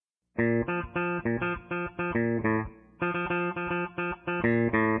It's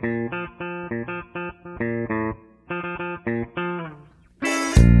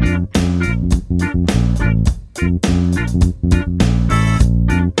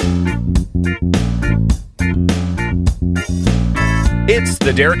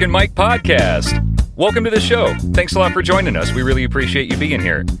the Derek and Mike podcast. Welcome to the show. Thanks a lot for joining us. We really appreciate you being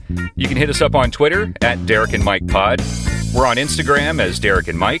here. You can hit us up on Twitter at Derek and Mike Pod. We're on Instagram as Derek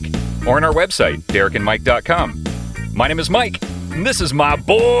and Mike, or on our website, derekandmike.com. My name is Mike, and this is my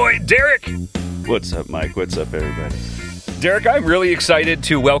boy, Derek. What's up, Mike? What's up, everybody? Derek, I'm really excited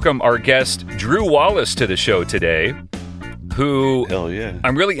to welcome our guest, Drew Wallace, to the show today, who Hell yeah.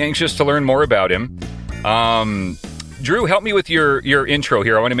 I'm really anxious to learn more about him. Drew, help me with your intro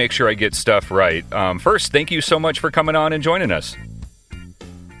here. I want to make sure I get stuff right. First, thank you so much for coming on and joining us.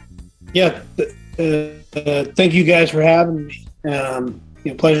 Yeah, thank you guys for having me.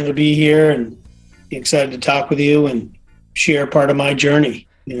 Pleasure to be here and excited to talk with you and share part of my journey.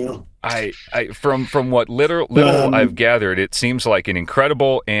 I from what little I've gathered, it seems like an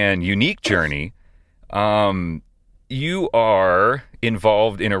incredible and unique journey. You are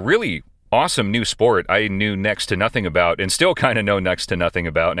involved in a really awesome new sport I knew next to nothing about and still kind of know next to nothing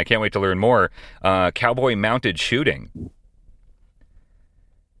about, and I can't wait to learn more. Cowboy mounted shooting.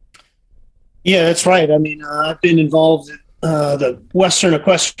 Yeah, that's right. I mean, I've been involved in the Western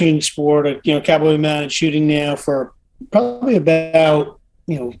equestrian sport of, cowboy mounted shooting now for probably about,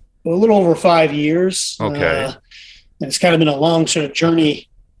 a little over 5 years. Okay. And it's kind of been a long sort of journey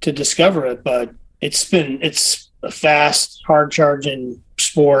to discover it, but it's a fast, hard charging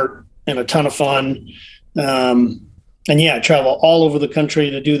sport and a ton of fun. And yeah, I travel all over the country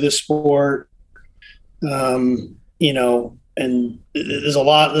to do this sport. And there's a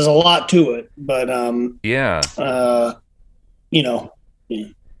lot to it, but yeah.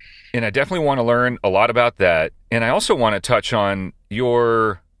 And I definitely want to learn a lot about that. And I also want to touch on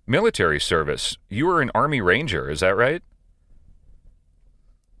your military service. You were an Army Ranger, is that right?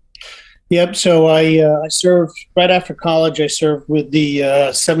 Yep. So I served right after college. I served with the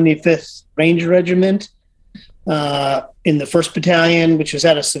 75th Ranger Regiment in the 1st Battalion, which was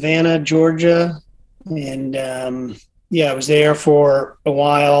out of Savannah, Georgia. And I was there for a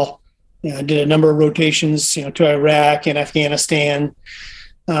while. I did a number of rotations, to Iraq and Afghanistan.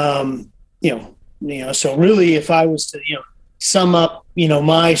 So really, if I was to, sum up,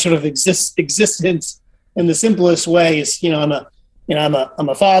 my sort of existence in the simplest way is, I'm a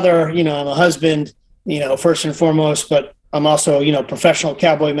father, I'm a husband, first and foremost, but I'm also, professional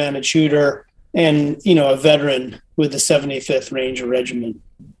cowboy mounted shooter and, a veteran with the 75th Ranger Regiment.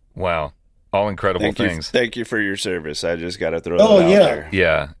 Wow. All incredible things. Thank you for your service. I just got to throw that out there.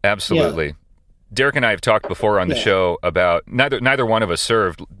 Yeah, absolutely. Yeah. Derek and I have talked before on the show about neither one of us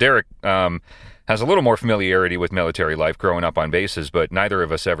served. Derek has a little more familiarity with military life growing up on bases, but neither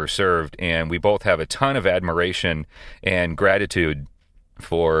of us ever served, and we both have a ton of admiration and gratitude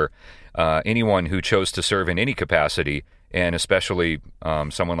for anyone who chose to serve in any capacity, and especially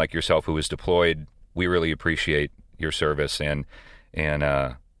someone like yourself who is deployed. We really appreciate your service and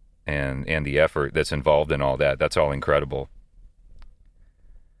the effort that's involved in all that. That's all incredible.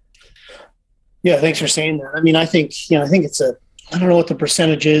 Yeah, thanks for saying that. I mean, I think it's I don't know what the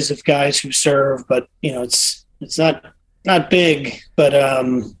percentage is of guys who serve, but it's not big, but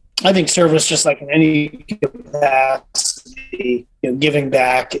I think service, just like in any capacity, giving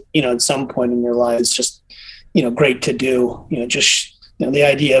back, at some point in your life is just, great to do, the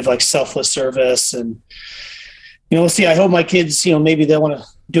idea of like selfless service. And, we'll see, I hope my kids, maybe they want to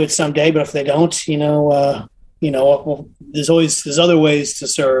do it someday, but if they don't, there's other ways to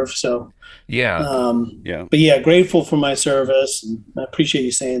serve. So, but yeah, grateful for my service. And I appreciate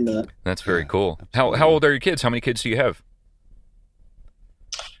you saying that. That's very cool. How old are your kids? How many kids do you have?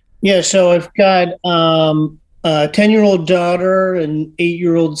 Yeah, so I've got a 10-year-old daughter, an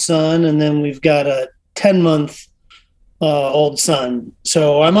 8-year-old son, and then we've got a 10-month old son.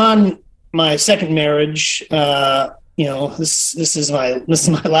 So I'm on my second marriage. This is my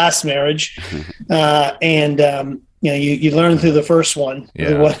last marriage, and you learn through the first one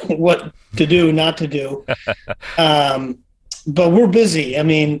what to do, not to do. But we're busy. I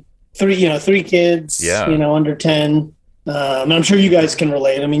mean, three kids, under 10. And I'm sure you guys can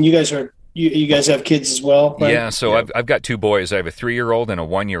relate. I mean, you guys have kids as well, right? Yeah. So I've got two boys. I have a 3-year-old and a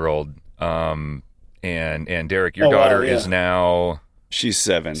 1-year-old. And Derek, your daughter is now. She's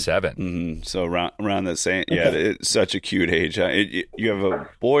 7. Mm-hmm. So around the same. Yeah, it's such a cute age. You have a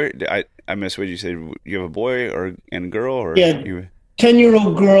boy. I missed what you said. You have a boy and a girl, or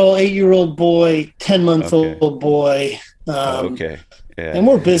 10-year-old girl, 8-year-old boy, 10-month-old boy. Okay. And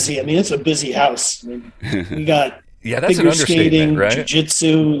we're busy. I mean, it's a busy house. I mean, we got yeah, that's an figure understatement, skating, right?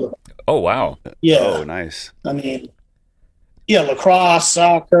 jiu-jitsu. Oh, wow. Yeah. Oh, nice. I mean, yeah, lacrosse,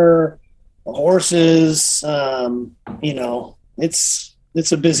 soccer, horses. You know, it's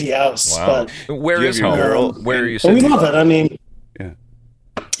a busy house. Wow. But Where is home? girl? Where are you but we sitting? love it. I mean,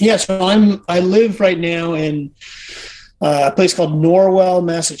 yeah. So I live right now in a place called Norwell,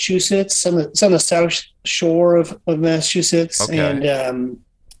 Massachusetts. It's on the south shore of Massachusetts. Okay. And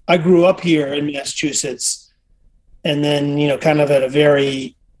I grew up here in Massachusetts. And then, you know, kind of at a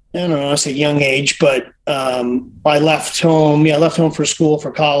very, I don't know, I say young age, but I left home. Yeah, I left home for school,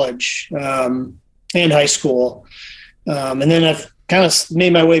 for college, and high school. And then I've kind of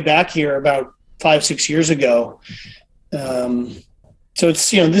made my way back here about 5-6 years ago. So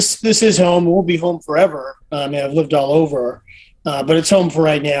it's, you know, this is home. It won't be home forever. I mean, I've lived all over, but it's home for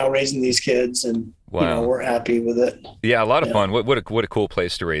right now, raising these kids, and you know, we're happy with it. Yeah, a lot of fun. What a cool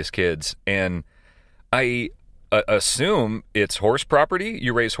place to raise kids. And I assume it's horse property.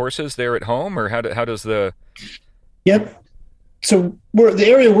 You raise horses there at home, or how does the? Yep. So the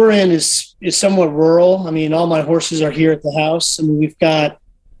area we're in is somewhat rural. I mean, all my horses are here at the house. I mean, we've got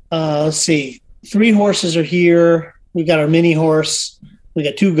let's see, 3 horses are here. We got our mini horse. We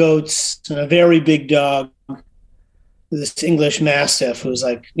got 2 goats and a very big dog. This English Mastiff who's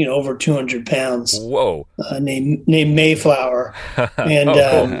like, you know, over 200 pounds. Whoa. Named Mayflower. And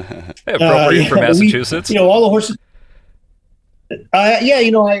appropriate for Massachusetts. You know, all the horses. Yeah,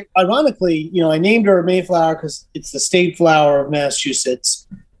 you know, ironically, you know, I named her Mayflower because it's the state flower of Massachusetts.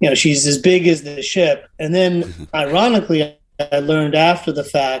 You know, she's as big as the ship. And then, ironically, I learned after the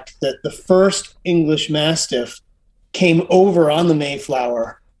fact that the first English Mastiff came over on the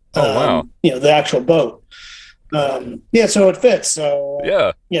Mayflower. Oh, wow. You know, the actual boat. Yeah, so it fits. So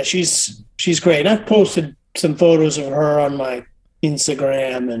yeah, she's great. And I've posted some photos of her on my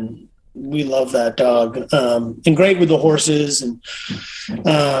Instagram, and we love that dog. And great with the horses. And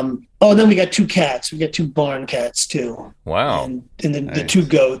and then we got 2 cats. We got 2 barn cats too. Wow. And then the 2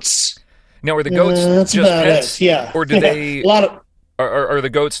 goats. Now, are the goats that's just about pets? It. Yeah. Or do they? A lot of. Are the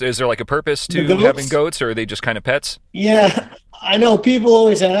goats? Is there like a purpose to having goats, or are they just kind of pets? Yeah, I know people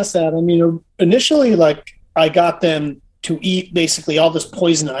always ask that. I mean, initially, like, I got them to eat basically all this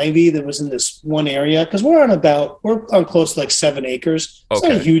poison ivy that was in this one area, because we're on close to like 7 acres. It's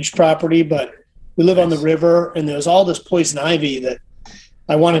not a huge property, but we live on the river, and there was all this poison ivy that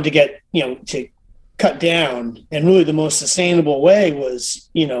I wanted to get, you know, to cut down. And really the most sustainable way was,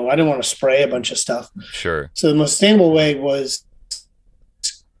 you know, I didn't want to spray a bunch of stuff. Sure. So the most sustainable way was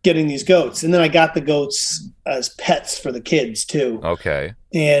getting these goats. And then I got the goats as pets for the kids too. Okay.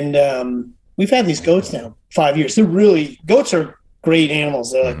 And we've had these goats now 5 years. Goats are great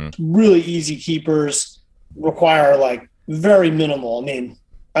animals. They're like really easy keepers, require like very minimal. I mean,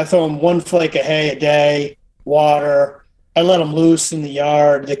 I throw them 1 flake of hay a day, water. I let them loose in the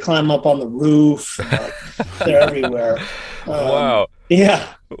yard. They climb up on the roof. They're everywhere. Wow.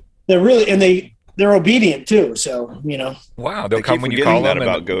 Yeah. They're really, and they're obedient too. So, you know. Wow. They'll come when you call them.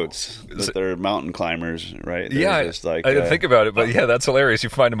 About goats, that they're mountain climbers, right? They're just like, I didn't think about it, but yeah, that's hilarious. You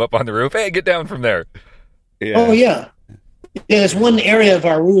find them up on the roof. Hey, get down from there. Yeah. Oh, yeah. There's one area of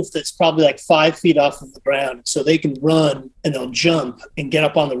our roof that's probably like 5 feet off of the ground. So they can run and they'll jump and get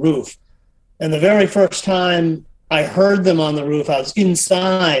up on the roof. And the very first time I heard them on the roof, I was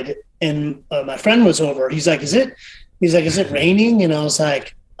inside, and my friend was over. He's like, is it raining? And I was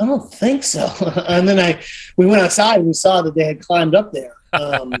like, I don't think so. And then we went outside and we saw that they had climbed up there.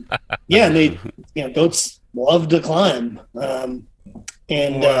 Yeah. And they, you know, goats love to climb. But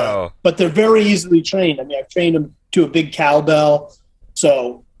they're very easily trained. I mean, I've trained them to a big cowbell.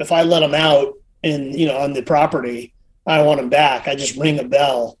 So if I let them out and, you know, on the property, I want them back. I just ring a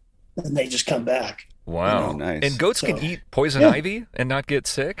bell and they just come back. Wow. Oh, nice. And goats can eat poison ivy and not get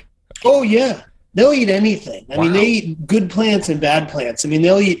sick? Oh, yeah. They'll eat anything. I mean, they eat good plants and bad plants. I mean,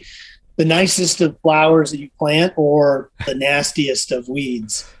 they'll eat the nicest of flowers that you plant or the nastiest of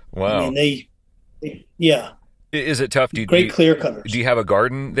weeds. Wow. I mean, yeah. Is it tough? Great clear cutters. Do you have a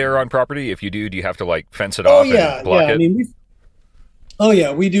garden there on property? If you do you have to like fence it off and block it? I mean,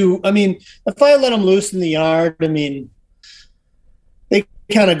 we do. I mean, if I let them loose in the yard, I mean, they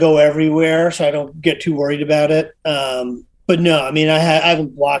kind of go everywhere, so I don't get too worried about it. But no, I mean, I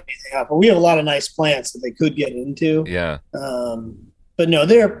haven't blocked anything out. But we have a lot of nice plants that they could get into. Yeah. But no,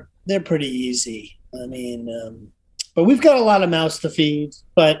 they're pretty easy. I mean, but we've got a lot of mouths to feed.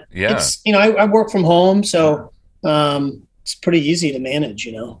 But it's, you know, I work from home, so it's pretty easy to manage.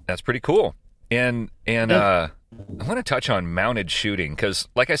 You know. That's pretty cool. And I want to touch on mounted shooting because,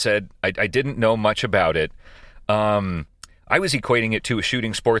 like I said, I didn't know much about it. I was equating it to a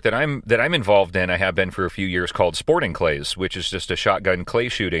shooting sport that I'm involved in. I have been for a few years, called sporting clays, which is just a shotgun clay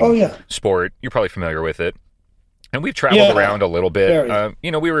shooting sport. You're probably familiar with it. And we've traveled around a little bit.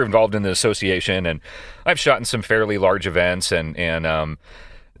 We were involved in the association, and I've shot in some fairly large events, and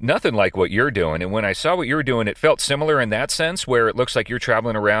nothing like what you're doing. And when I saw what you were doing, it felt similar in that sense, where it looks like you're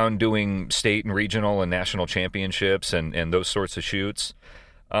traveling around doing state and regional and national championships and those sorts of shoots.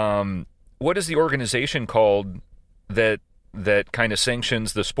 What is the organization called that kind of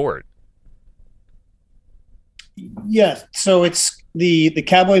sanctions the sport? Yeah, so it's the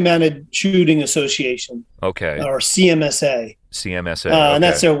Cowboy Mounted Shooting Association. Okay. Or CMSA. CMSA. Okay. And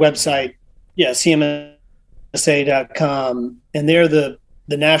that's their website. Yeah, CMSA.com. And they're the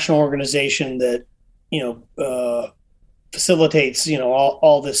national organization that, facilitates,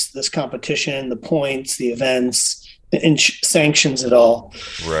 all this competition, the points, the events, and sanctions it all.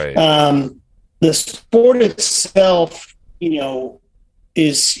 Right. The sport itself, is,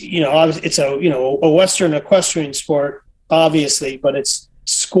 it's a Western equestrian sport, obviously, but it's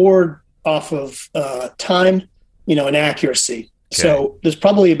scored off of time, and accuracy. Okay. So there's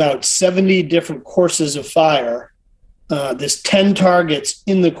probably about 70 different courses of fire. There's 10 targets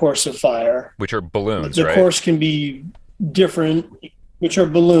in the course of fire. Which are balloons, The right? course can be different, which are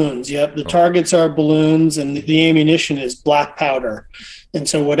balloons. Yep. The targets are balloons, and the ammunition is black powder. And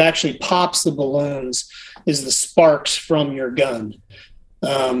so what actually pops the balloons is the sparks from your gun.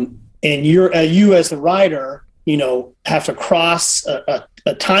 And you as the rider, have to cross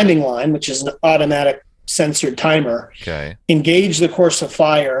a timing line, which is an automatic censored timer, engage the course of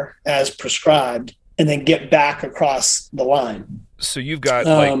fire as prescribed, and then get back across the line. So you've got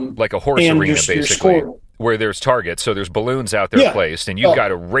like a horse arena, basically, where there's targets. So there's balloons out there placed, and you've got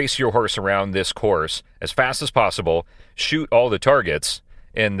to race your horse around this course as fast as possible, shoot all the targets,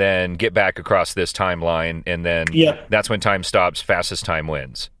 and then get back across this timeline, and then that's when time stops. Fastest time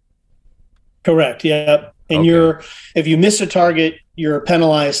wins. Correct. Yeah. And if you miss a target, you're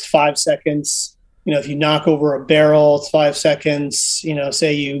penalized 5 seconds. If you knock over a barrel, it's 5 seconds.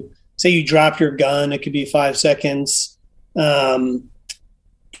 Say you drop your gun, it could be 5 seconds. You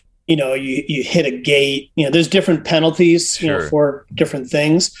hit a gate. There's different penalties, for different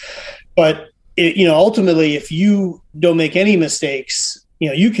things. But ultimately, if you don't make any mistakes,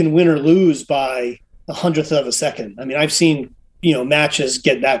 you can win or lose by 100th of a second. I mean, I've seen matches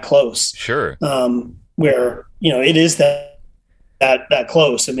get that close. Sure. Where it is that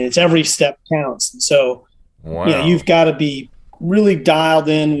close. I mean, it's every step counts. And so, you've got to be really dialed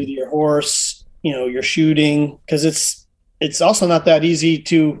in with your horse. Your shooting, because it's also not that easy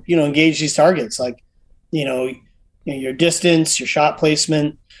to engage these targets. Like, your distance, your shot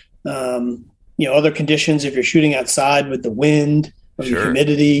placement, other conditions if you're shooting outside with the wind or the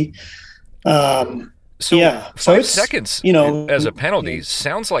humidity. So 5 seconds, as a penalty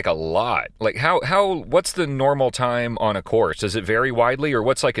sounds like a lot. Like what's the normal time on a course? Does it vary widely, or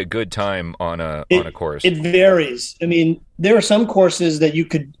what's like a good time on a course? It varies. I mean, there are some courses that you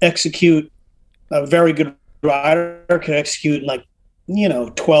could execute, a very good rider could execute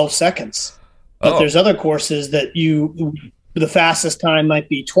in 12 seconds. But there's other courses that the fastest time might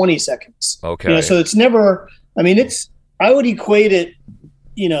be 20 seconds. Okay. So it's never, I would equate it,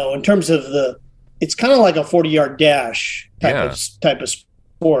 in terms of it's kind of like a 40-yard dash type of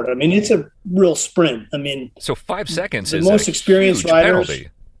sport. I mean, it's a real sprint. I mean, so 5 seconds the is most experienced riders. Penalty.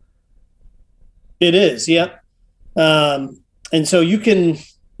 It is, yeah. And so you can,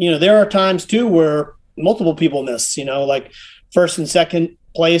 there are times too where multiple people miss. Like first and second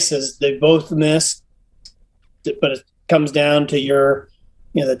places, they both miss, but it comes down to your,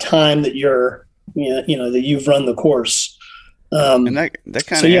 the time that you're, that you've run the course. And that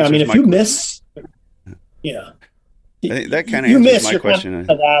kind of so yeah. I mean, if you miss. Yeah, I think that kind of answers my question.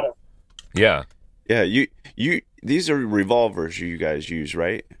 Yeah. These are revolvers you guys use,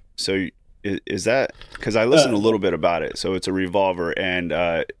 right? So is that, because I listened a little bit about it. So it's a revolver, and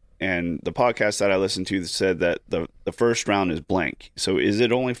the podcast that I listened to said that the first round is blank. So is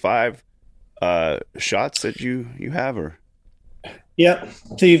it only 5 shots that you have, or? Yeah.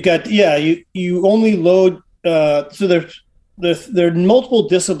 So you've got you only load. So there are multiple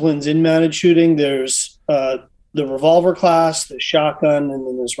disciplines in mounted shooting. There's the revolver class, the shotgun, and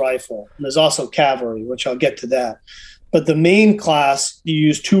then there's rifle. And there's also cavalry, which I'll get to that. But the main class, you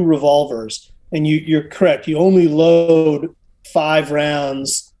use 2 revolvers, and you're correct. You only load 5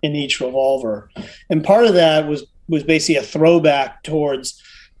 rounds in each revolver. And part of that was basically a throwback towards,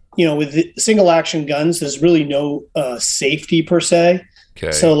 with the single action guns, there's really no safety per se.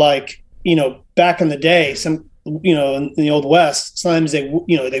 Okay. So back in the day, in the Old West, sometimes they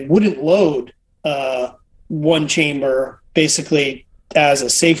wouldn't load 1 chamber basically as a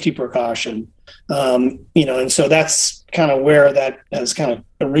safety precaution. And so that's kind of where that has kind of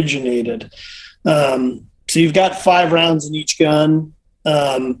originated. So you've got 5 rounds in each gun.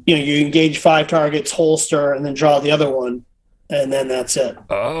 You engage 5 targets, holster, and then draw the other one, and then that's it.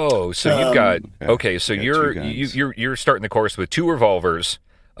 Oh, so you've got okay. So you're starting the course with 2 revolvers,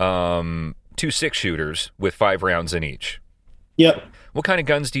 2 6-shooters with 5 rounds in each. Yep. What kind of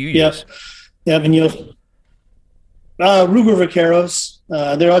guns do you use? Yep. And Ruger Vaqueros.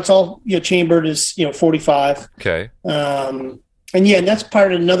 It's all chambered is 45. Okay. And that's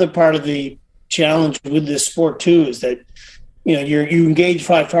another part of the challenge with this sport too, is that you engage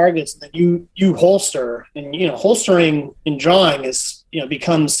 5 targets and then you holster, and holstering and drawing is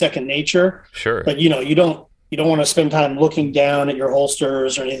becomes second nature. Sure. But you don't want to spend time looking down at your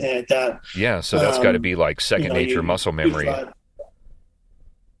holsters or anything like that. Yeah, so that's got to be like second nature muscle memory.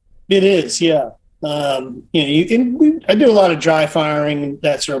 It is, yeah. I do a lot of dry firing,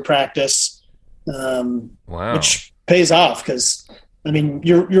 that sort of practice. Wow. Which pays off because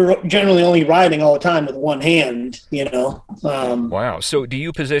you're generally only riding all the time with one hand, Wow. So do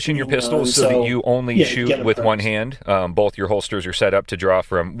you position your pistols so that you only shoot with one hand? Both your holsters are set up to draw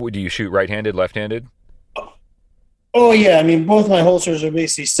from. Do you shoot right-handed, left-handed? Oh, yeah. Both my holsters are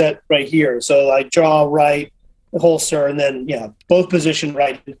basically set right here. So I draw right, the holster, and then, both position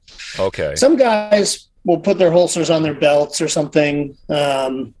right. Okay. Some guys will put their holsters on their belts or something.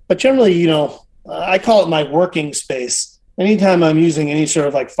 But generally, I call it my working space. Anytime I'm using any sort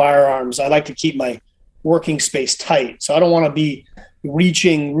of like firearms, I like to keep my working space tight. So I don't want to be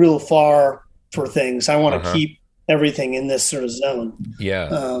reaching real far for things. I want to keep everything in this sort of zone. Yeah.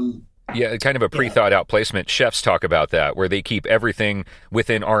 Kind of a pre-thought out placement. Chefs talk about that, where they keep everything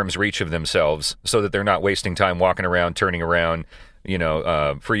within arm's reach of themselves so that they're not wasting time walking around, turning around,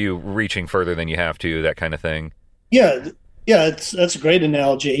 for you reaching further than you have to, that kind of thing. Yeah, that's a great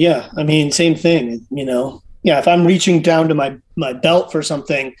analogy. Yeah, same thing, Yeah, if I'm reaching down to my belt for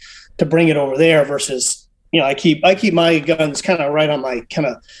something to bring it over there versus, I keep my guns kind of right on my kind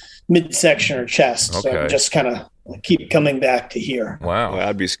of midsection or chest. Okay. So I just kind of keep coming back to here. Wow. Well,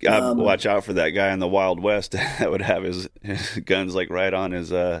 I'd watch out for that guy in the Wild West that would have his guns like right on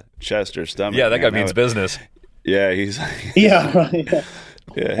his chest or stomach. Yeah, that guy means business. Yeah, he's yeah, right.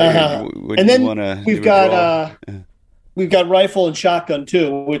 Yeah. And then we've got rifle and shotgun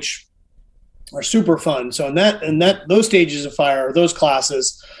too, which are super fun. So in those stages of fire, those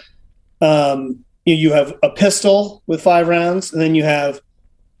classes, you have a pistol with 5 rounds, and then you have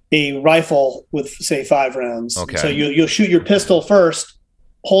a rifle with, say, 5 rounds. Okay. So you'll shoot your pistol first,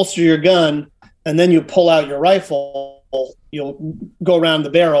 holster your gun, and then you pull out your rifle. You'll go around the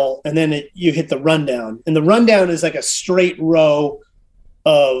barrel, and then you hit the rundown. And the rundown is like a straight row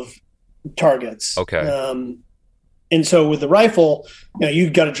of targets. Okay. And so with the rifle,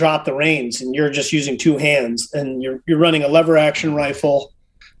 you've got to drop the reins, and you're just using 2 hands, and you're running a lever action rifle.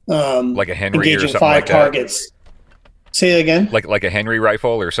 Like a Henry engaging or something 5 like that. Targets. Say it again. Like a Henry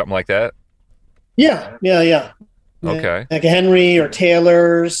rifle or something like that. Yeah. Okay. Like a Henry or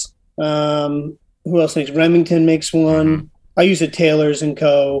Taylor's. Who else makes? Remington makes one. Mm-hmm. I use a Taylor's &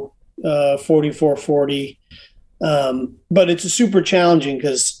 Co. 4440. But it's super challenging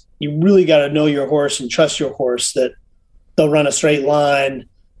because you really got to know your horse and trust your horse that they'll run a straight line.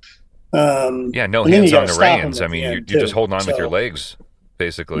 No hands on the reins. You're just holding on with your legs,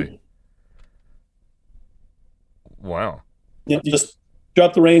 basically. Wow. You just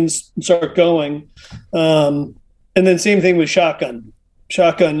drop the reins and start going. And then same thing with shotgun.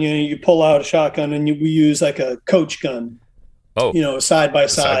 Shotgun, you pull out a shotgun and we use like a coach gun. Oh. Side by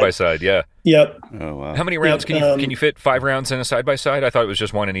side. Side by side, yeah. Yep. Oh, wow. How many rounds can you fit? 5 rounds in a side by side? I thought it was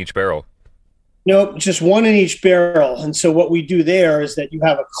just 1 in each barrel. Nope, just 1 in each barrel. And so what we do there is that you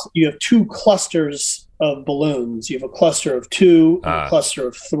have 2 clusters of balloons. You have a cluster of 2 and a cluster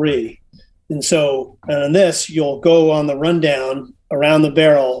of 3. And so in this, you'll go on the rundown around the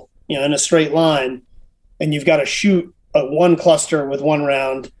barrel, in a straight line, and you've got to shoot one cluster with 1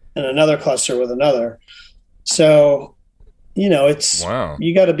 round and another cluster with another. So, it's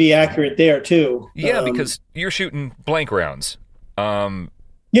you got to be accurate there too. Yeah, because you're shooting blank rounds.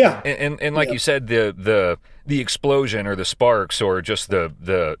 Yeah, and like you said, the explosion or the sparks or just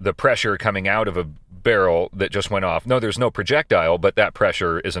the pressure coming out of a barrel that just went off. No, there's no projectile, but that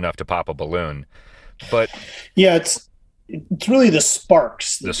pressure is enough to pop a balloon. But yeah, it's really the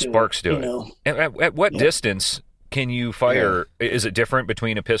sparks. The sparks do it. And at what distance can you fire? Yeah. Is it different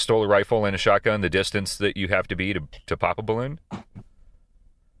between a pistol, a rifle, and a shotgun? The distance that you have to be to pop a balloon?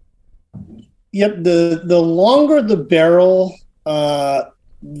 Yep. The longer the barrel,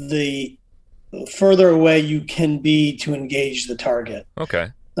 the further away you can be to engage the target. Okay.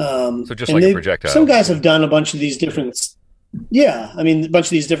 So just like a projectile. Some guys have done a bunch of these different, a bunch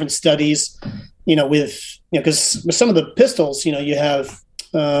of these different studies, because with some of the pistols, you have,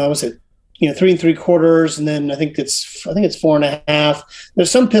 3 3/4, and then I think it's 4.5.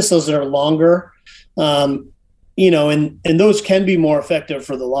 There's some pistols that are longer, and those can be more effective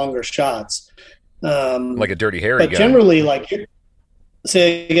for the longer shots. Like a Dirty Harry gun. But generally,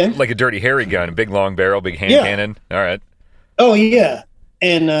 say again? Like a Dirty Harry gun, a big long barrel, big hand cannon. All right. Oh yeah.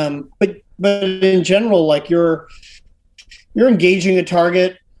 And, but in general, you're engaging a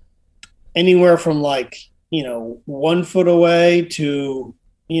target anywhere from 1 foot away to,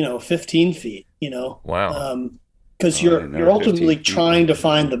 15 feet, Wow. Cause you're ultimately trying to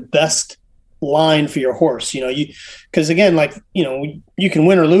find the best line for your horse, cause again, you can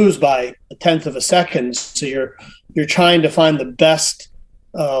win or lose by 1/10 of a second. So you're trying to find the best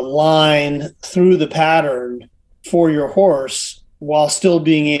line through the pattern for your horse while still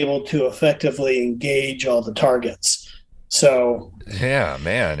being able to effectively engage all the targets. So yeah,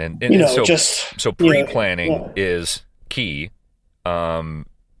 man, and so pre-planning is key.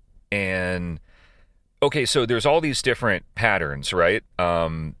 And okay, so there's all these different patterns, right?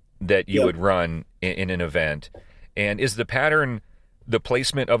 That you would run in an event, and is the pattern the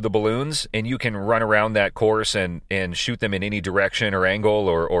placement of the balloons, and you can run around that course and shoot them in any direction or angle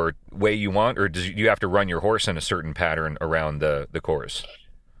or way you want, or do you have to run your horse in a certain pattern around the course?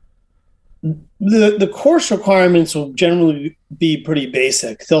 The course requirements will generally be pretty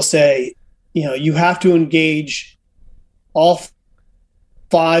basic. They'll say, you have to engage all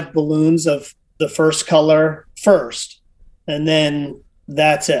 5 balloons of the first color first, and then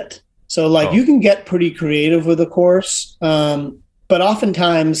that's it. So you can get pretty creative with a course. But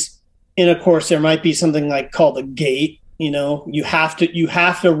oftentimes in a course, there might be something called a gate. You have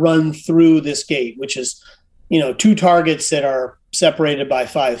to run through this gate, which is, 2 targets that are separated by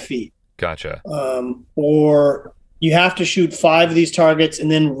 5 feet. Gotcha. Or you have to shoot 5 of these targets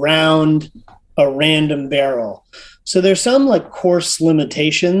and then round a random barrel. So there's some course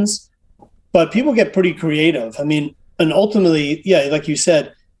limitations, but people get pretty creative. And ultimately, like you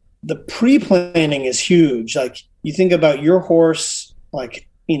said, the pre-planning is huge. You think about your horse,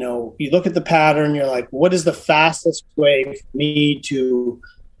 you look at the pattern, you're like, what is the fastest way for me to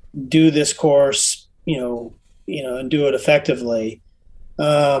do this course, and do it effectively?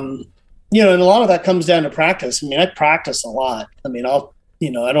 And a lot of that comes down to practice. I practice a lot. I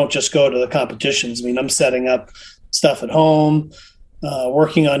don't just go to the competitions. I'm setting up stuff at home,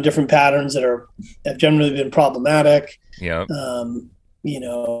 working on different patterns that have generally been problematic. Yeah.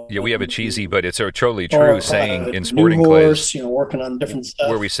 We have a cheesy, but it's a totally true saying in sporting clays. Working on different stuff.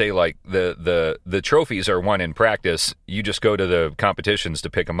 Where we say the trophies are won in practice. You just go to the competitions to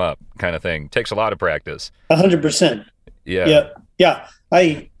pick them up, kind of thing. Takes a lot of practice. 100%. Yeah. Yeah.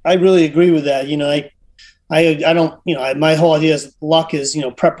 I really agree with that. I don't. My whole idea is luck is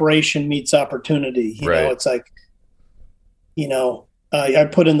preparation meets opportunity. It's I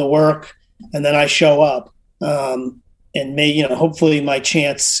put in the work and then I show up. And hopefully my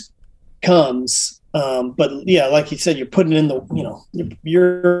chance comes. But like you said, you're putting in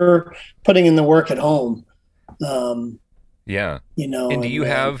you're putting in the work at home. Yeah. And do you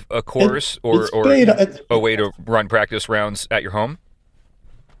have a course or a way to run practice rounds at your home?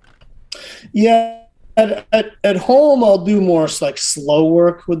 Yeah. At home, I'll do more slow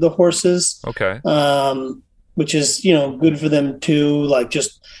work with the horses. Okay. Which is, good for them too.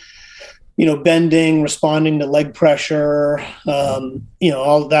 Just, bending, responding to leg pressure,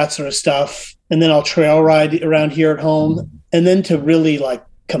 all that sort of stuff. And then I'll trail ride around here at home. And then to really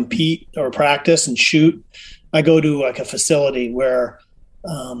compete or practice and shoot, I go to a facility where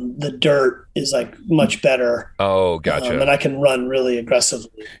the dirt is much better. Oh, gotcha. And I can run really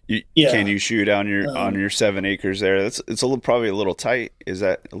aggressively. Can you shoot on your 7 acres there? It's probably a little tight. Is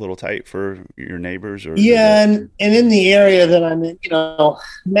that a little tight for your neighbors? Or and in the area that I'm in,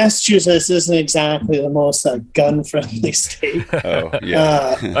 Massachusetts isn't exactly the most gun friendly state. Oh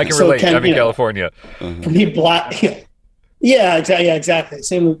yeah, I can relate. I'm in California. For me, exactly.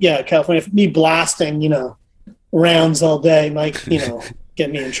 Same. Yeah, California. For me, blasting, rounds all day might, get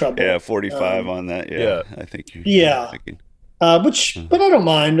me in trouble. Yeah, 45 on that. Yeah, I think you're thinking. But I don't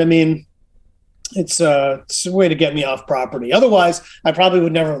mind. It's a way to get me off property. Otherwise, I probably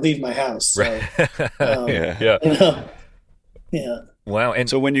would never leave my house. So, yeah. Yeah. Wow. And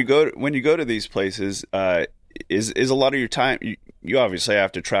so when you go to these places, is a lot of your time you obviously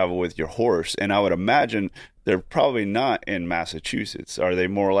have to travel with your horse, and I would imagine they're probably not in Massachusetts. Are they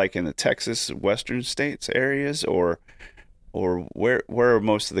more in the Texas, western states areas, or or where are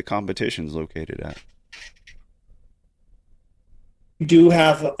most of the competitions located at? We do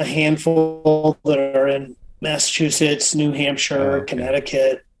have a handful that are in Massachusetts, New Hampshire, Okay.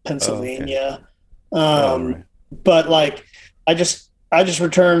 Connecticut, Pennsylvania. Right. But like, I just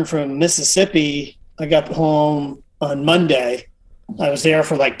returned from Mississippi. I got home on Monday. I was there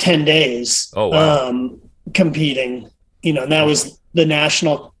for like 10 days. Oh, wow. Competing, and that was the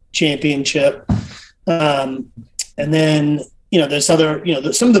national championship. And then, there's other,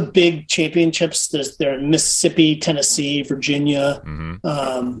 there's some of the big championships. They're in Mississippi, Tennessee, Virginia.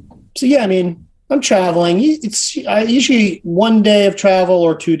 Mm-hmm. So yeah, I mean, I'm traveling. It's usually 1 day of travel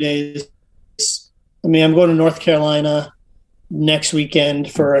or 2 days. I mean, I'm going to North Carolina next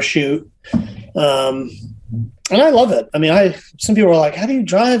weekend for a shoot. And I love it. I mean, some people are like, how do you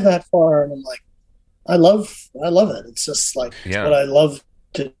drive that far? And I'm like, I love it. It's just like what I love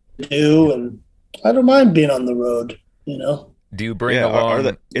to do. And I don't mind being on the road, Do you bring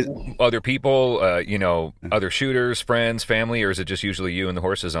along other people, other shooters, friends, family, or is it just usually you and the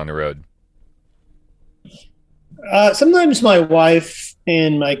horses on the road? Sometimes my wife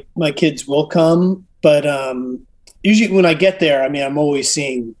and my kids will come, but usually when I get there, I mean, I'm always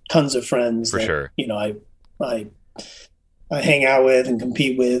seeing tons of friends that, sure. I hang out with and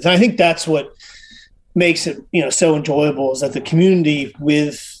compete with. And I think that's what makes it, so enjoyable, is that the community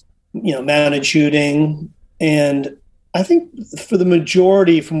with, mounted shooting. And I think for the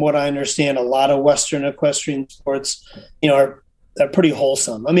majority, from what I understand, a lot of Western equestrian sports, are pretty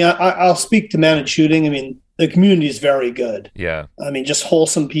wholesome. I mean, I'll speak to mounted shooting. I mean, the community is very good. Yeah. I mean, just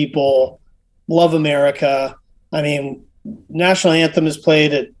wholesome people, love America. I mean, national anthem is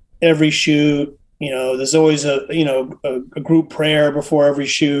played at every shoot. There's always a group prayer before every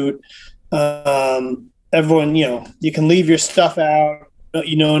shoot. Everyone, you can leave your stuff out.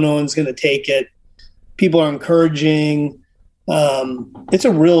 No one's going to take it. People are encouraging. It's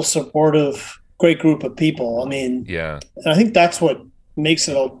a real supportive, great group of people. I mean, yeah. And I think that's what makes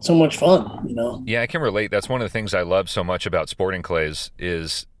it so much fun, Yeah, I can relate. That's one of the things I love so much about sporting clays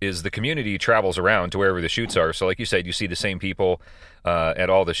is the community travels around to wherever the shoots are. So like you said, you see the same people at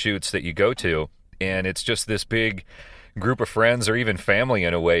all the shoots that you go to, and it's just this big group of friends or even family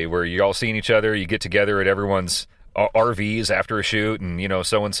in a way where you're all seeing each other. You get together at everyone's RVs after a shoot, and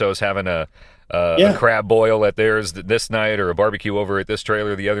so-and-so's having a crab boil at theirs this night, or a barbecue over at this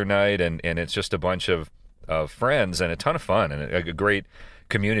trailer the other night, and it's just a bunch of friends and a ton of fun and a great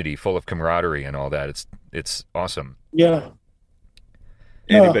community full of camaraderie and all that. It's awesome. Yeah.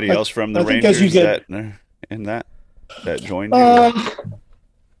 Anybody else from the Rangers that joined you?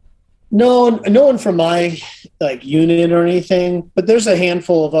 No one from my unit or anything, but there's a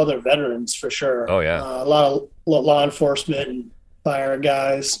handful of other veterans for sure. Oh yeah. A lot of law enforcement and fire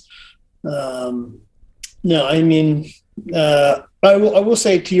guys. No, I mean, I will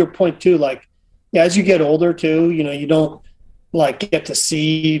say to your point too, as you get older too, you don't get to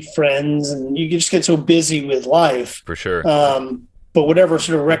see friends, and you just get so busy with life. For sure. But whatever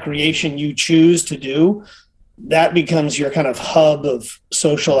sort of recreation you choose to do, that becomes your kind of hub of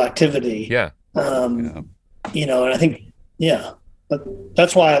social activity. Yeah. And I think,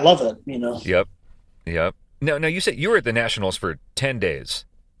 that's why I love it, Yep. Now you said you were at the Nationals for 10 days.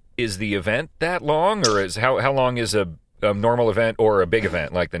 Is the event that long, or how long is a normal event or a big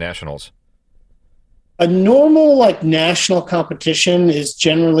event like the Nationals? A normal national competition is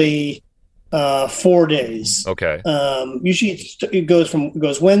generally 4 days. Okay. Usually it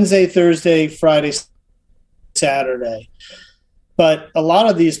goes Wednesday, Thursday, Friday, Saturday. But a lot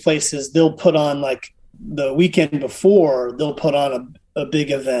of these places, they'll put on the weekend before, they'll put on a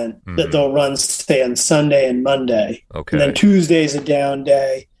big event that they'll run, say, on Sunday and Monday. Okay. And then Tuesday's a down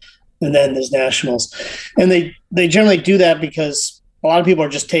day, and then there's nationals. And they generally do that because a lot of people are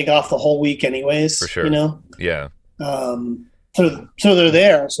just take off the whole week anyways. For sure. Yeah. So they're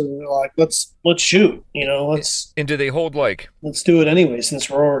there. So they're like, let's shoot, And do they hold let's do it anyway since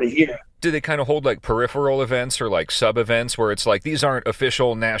we're already here. Do they kind of hold peripheral events or sub events where it's these aren't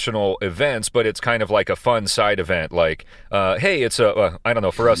official national events, but it's kind of a fun side event? Hey, it's I don't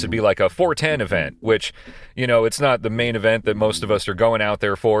know, for us it'd be a 410 event, which, it's not the main event that most of us are going out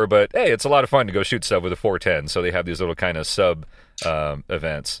there for, but hey, it's a lot of fun to go shoot stuff with a 410. So they have these little kind of sub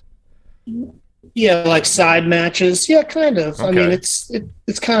events. Yeah, side matches. Yeah, kind of. Okay. I mean, it's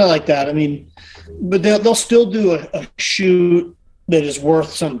kind of like that. I mean, but they'll still do a shoot that is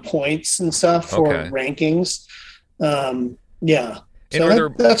worth some points and stuff for rankings. Yeah. So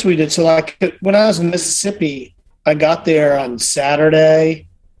that's what we did. So when I was in Mississippi, I got there on Saturday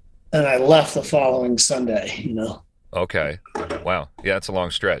and I left the following Sunday, Okay. Wow. Yeah, that's a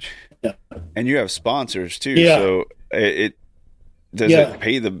long stretch. Yeah. And you have sponsors too. Yeah. So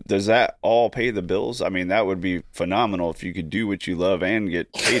does that all pay the bills? I mean, that would be phenomenal if you could do what you love and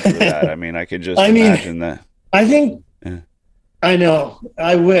get paid for that. I mean, I could just imagine that. I think, I know,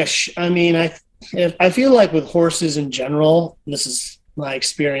 I wish. I mean, I feel like with horses in general, this is my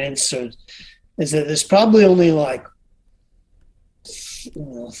experience, is that there's probably only like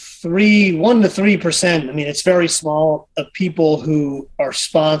 1 to 3%. I mean, it's very small of people who are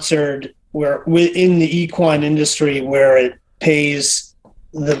sponsored where within the equine industry where it pays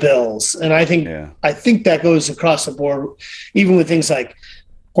the bills. And I think that goes across the board, even with things like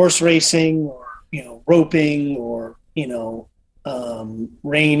horse racing or, roping or,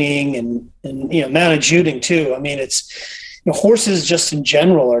 reining and mountadjuting too. I mean, it's, horses just in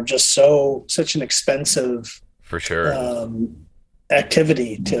general are just such an expensive, for sure,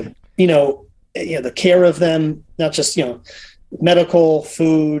 activity to, the care of them, not just, medical,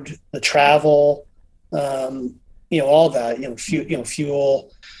 food, the travel, all that,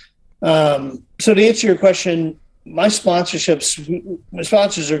 fuel. So to answer your question, my sponsors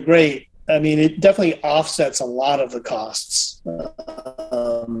are great. I mean, it definitely offsets a lot of the costs.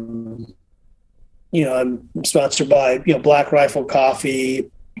 I'm sponsored by, Black Rifle Coffee,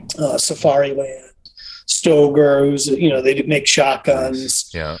 Safari Land, Stoger, who's, they make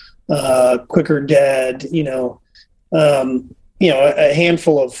shotguns, Quicker Dead, a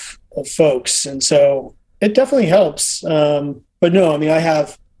handful of folks. And so it definitely helps. But no, I mean,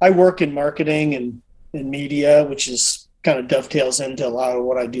 I work in marketing and in media, which is kind of dovetails into a lot of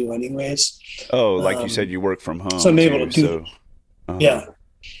what I do anyways. Oh, like you said, you work from home. So I'm able to do, yeah.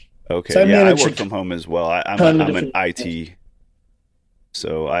 Okay. So I work from home as well. I'm an IT.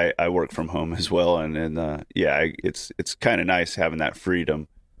 So I work from home as well. And it's kind of nice having that freedom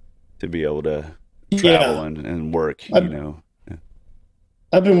to be able to travel and work,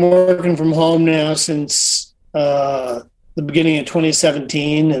 I've been working from home now since the beginning of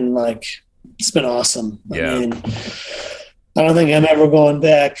 2017, and it's been awesome. Yeah. I mean, I don't think I'm ever going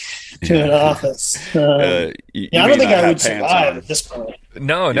back to an office. I don't think I would survive at this point.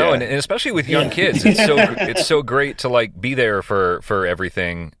 No, and especially with young kids, it's so great to be there for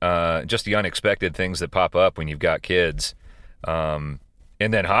everything, just the unexpected things that pop up when you've got kids, and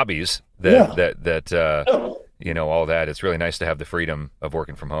then hobbies all that. It's really nice to have the freedom of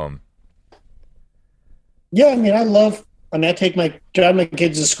working from home. Yeah, I mean, I drive my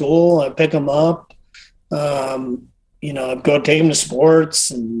kids to school, I pick them up, I go take them to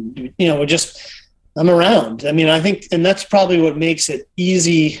sports, and I'm around. I mean, I think, and that's probably what makes it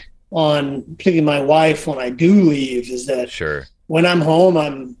easy on particularly my wife when I do leave, is that when I'm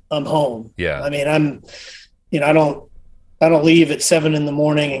home, I'm home. Yeah. I mean, I don't leave at 7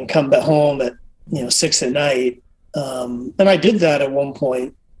 a.m. and come back home at 6 p.m. And I did that at one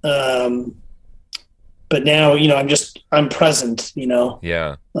point. But now, I'm present,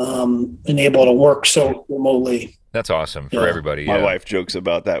 and able to work so remotely. That's awesome for everybody. My wife jokes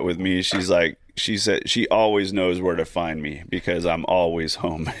about that with me. She's like, she said she always knows where to find me because I'm always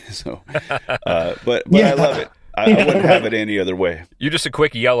home. So, but I love it. I wouldn't have it any other way. You're just a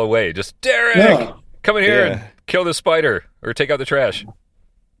quick yell away. Just, Derek, come in here and kill this spider or take out the trash.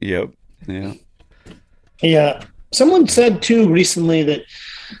 Yep. Yeah. Yeah. Someone said too recently that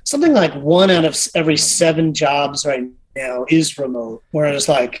something like 1 out of every 7 jobs right now is remote. Whereas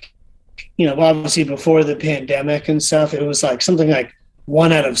obviously before the pandemic and stuff, it was something like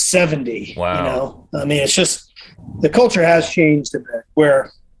 1 out of 70. Wow. I mean, it's just, the culture has changed a bit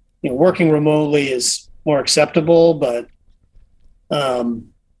where, working remotely is more acceptable, but,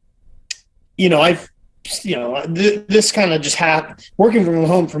 this kind of just happened. Working from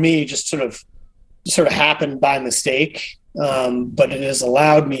home for me just sort of happened by mistake. But it has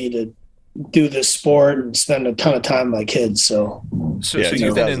allowed me to do this sport and spend a ton of time with my kids. So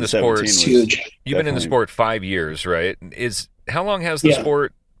you've been in the sport. Huge. You've been in the sport 5 years, right? How long has the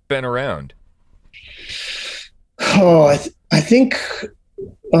sport been around? Oh, I think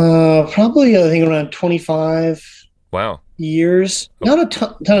probably around 25. Wow. Years. Not a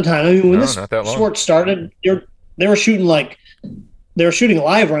ton of time. I mean, when this sport started, they were shooting live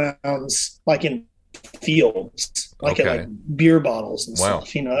rounds in fields, at beer bottles and stuff.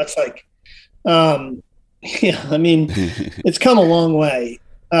 That's I mean, it's come a long way.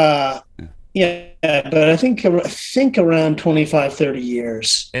 But I think around 25, 30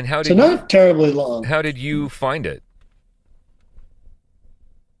 years. And not terribly long. How did you find it?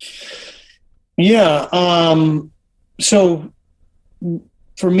 Yeah. So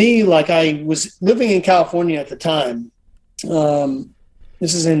for me, I was living in California at the time.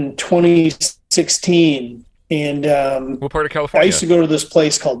 This is in 2016. And what part of California? I used to go to this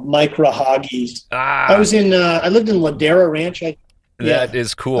place called Mike Rahaghi's. I lived in Ladera Ranch. That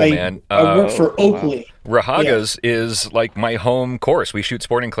is cool, man. I work for Oakley. Wow. Rahaga's is like my home course. We shoot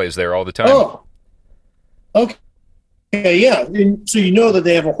sporting clays there all the time. Oh, okay. Yeah. So you know that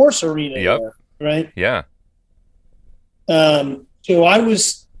they have a horse arena there, right? Yeah. So I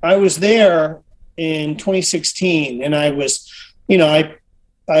was there in 2016, and I was, I'd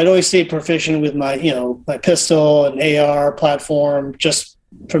always stayed proficient with my, my pistol and AR platform just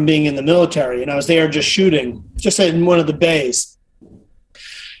from being in the military. And I was there just shooting, just in one of the bays.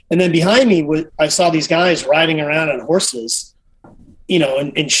 And then behind me, I saw these guys riding around on horses,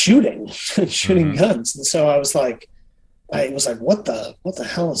 and shooting, shooting guns. And so I was like, what the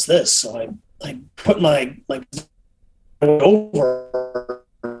hell is this? So I put my over,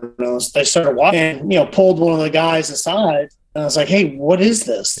 I started walking, pulled one of the guys aside, and I was like, hey, what is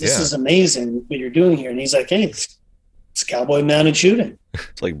this? This is amazing what you're doing here. And he's like, hey, it's cowboy mounted shooting.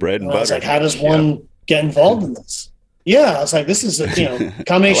 It's like bread and butter. I was like, how does one get involved in this? Yeah, I was like, this is a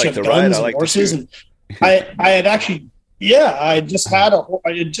combination of guns and horses. And I had actually, I had just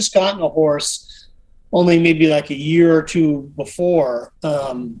gotten a horse only maybe like a year or two before.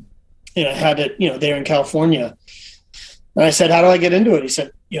 I had it, there in California. And I said, how do I get into it? He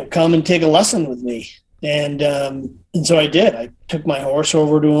said, come and take a lesson with me. And so I did. I took my horse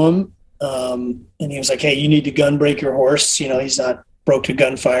over to him. And he was like, hey, you need to gun break your horse. He's not broke to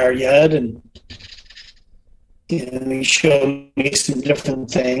gunfire yet. And he showed me some different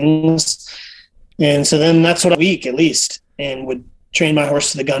things. And so then that's what a week at least, and would train my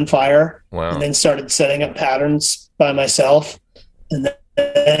horse to the gunfire. Wow. And then started setting up patterns by myself, and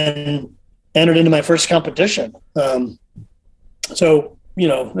then entered into my first competition. So,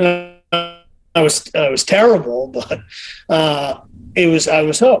 I was terrible, but I was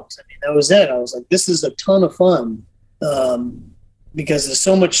hooked. I mean, that was it. I was like, this is a ton of fun. Because there's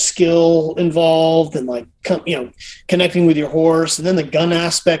so much skill involved, and connecting with your horse, and then the gun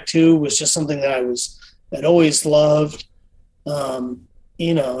aspect too was just something that I'd always loved. And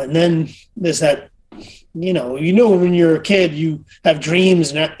then there's that, when you're a kid, you have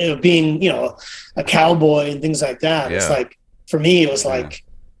dreams of being, a cowboy and things like that. Yeah. It's like, for me, it was like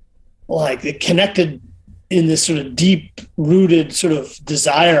it connected in this sort of deep rooted sort of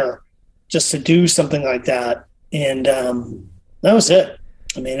desire just to do something like that. And, that was it.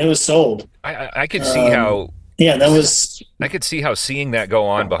 I mean, it was sold. I could see how. Yeah, that was. I could see how seeing that go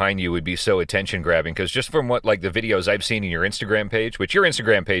on behind you would be so attention grabbing, because just from what the videos I've seen in your Instagram page, which your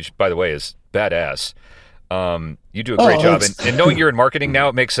Instagram page, by the way, is badass. You do a great job, and knowing you're in marketing now,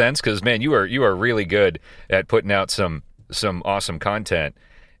 it makes sense, because man, you are really good at putting out some awesome content,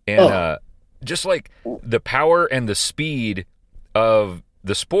 and just like the power and the speed of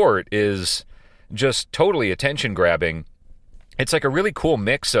the sport is just totally attention grabbing. It's like a really cool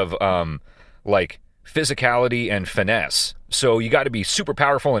mix of physicality and finesse. So you got to be super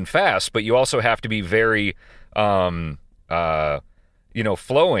powerful and fast, but you also have to be very, flowing,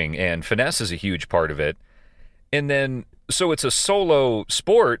 and finesse is a huge part of it. And then, so it's a solo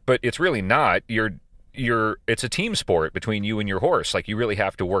sport, but it's really not. It's a team sport between you and your horse. Like, you really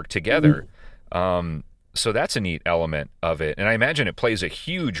have to work together. So that's a neat element of it. And I imagine it plays a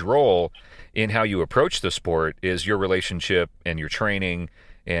huge role in how you approach the sport, is your relationship and your training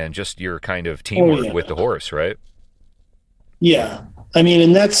and just your kind of teamwork with the horse, right? Yeah. I mean,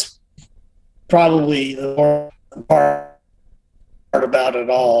 and that's probably the more part about it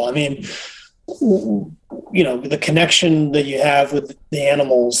all. I mean, the connection that you have with the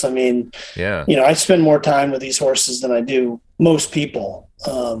animals. I mean, I spend more time with these horses than I do most people.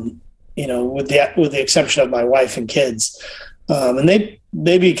 With the exception of my wife and kids, and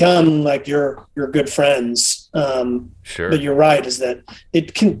they become like your good friends. Sure. But you're right, is that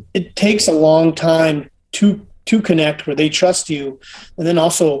it takes a long time to connect, where they trust you, and then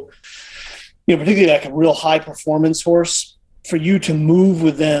also, particularly like a real high performance horse, for you to move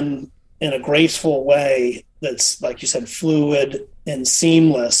with them in a graceful way that's, like you said, fluid and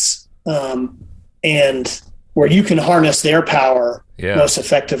seamless, and where you can harness their power most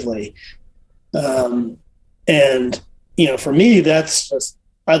effectively. And, for me, that's just,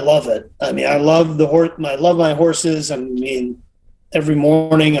 I love it. I mean, I love the horse. I love my horses. I mean, every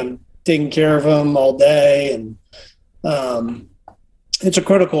morning I'm taking care of them all day. And, it's a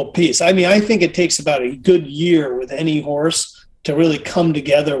critical piece. I mean, I think it takes about a good year with any horse to really come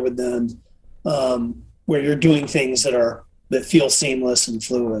together with them, where you're doing things that feel seamless and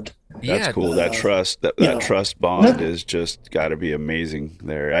fluid. That's cool. That trust, that trust bond is just got to be amazing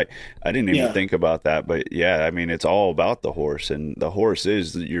there. I didn't even think about that, but I mean, it's all about the horse, and the horse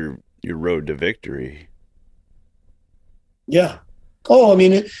is your road to victory. Yeah. Oh, I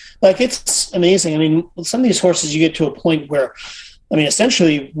mean, it's amazing. I mean, some of these horses, you get to a point where I mean,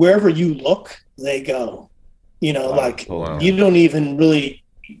 essentially wherever you look, they go, you know, you don't even really,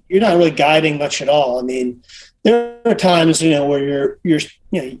 you're not really guiding much at all. I mean, there are times, you know, where you're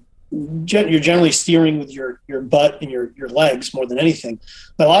generally steering with your butt and your legs more than anything.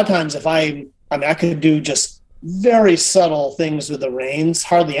 But a lot of times I could do just very subtle things with the reins,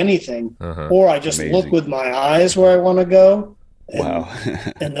 hardly anything, or I just look with my eyes where I want to go.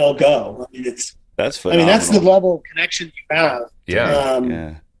 And, and they'll go. I mean, that's phenomenal. I mean, that's the level of connection you have.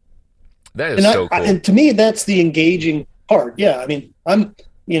 Yeah. That is so cool. And to me, that's the engaging part. Yeah. I mean,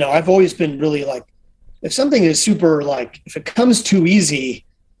 I've always been really like, if something is super, like, if it comes too easy,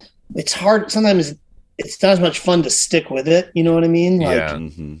 it's hard. Sometimes it's not as much fun to stick with it. You know what I mean?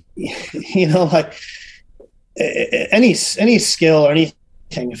 Like, you know, like any skill or anything,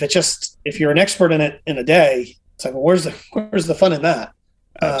 if you're an expert in it in a day, it's like, well, where's the fun in that?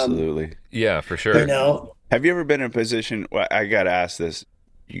 Absolutely. Yeah, for sure. You know, have you ever been in a position, well, I got to ask this,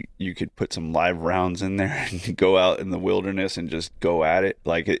 you could put some live rounds in there and go out in the wilderness and just go at it?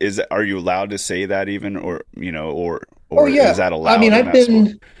 Like, are you allowed to say that even, or, you know, or is that allowed? I mean,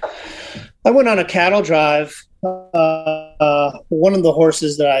 I went on a cattle drive. One of the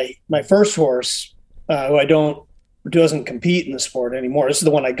horses my first horse, who doesn't compete in the sport anymore. This is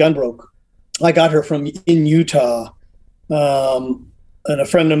the one I gun broke. I got her in Utah. And a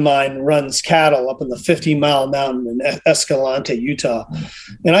friend of mine runs cattle up in the 50-mile mountain in Escalante, Utah.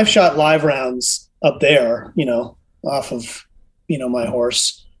 And I've shot live rounds up there, you know, off of, you know, my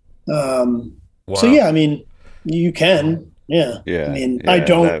horse. Wow. So, yeah, I mean, you can. Yeah. I mean, I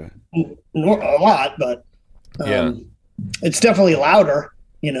don't a lot, but it's definitely louder,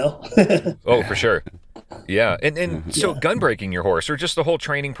 you know. Oh, for sure. Yeah. And so gun breaking your horse, or just the whole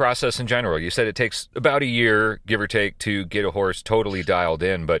training process in general, you said it takes about a year, give or take, to get a horse totally dialed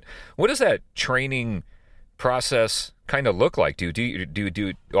in. But what does that training process kind of look like? Do you do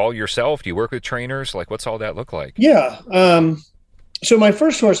it all yourself? Do you work with trainers? Like, what's all that look like? Yeah. So my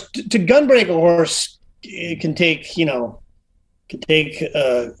first horse, to gun break a horse, it can take, you know,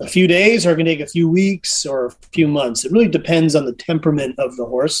 a few days, or it can take a few weeks or a few months. It really depends on the temperament of the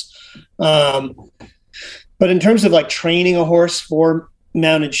horse. But in terms of like training a horse for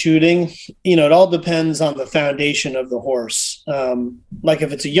mounted shooting, you know, it all depends on the foundation of the horse. Like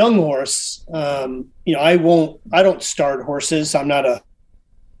if it's a young horse, you know, I don't start horses. I'm not a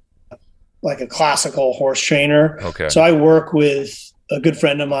classical horse trainer. Okay. So I work with a good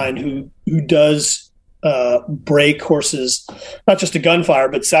friend of mine who does break horses, not just to gunfire,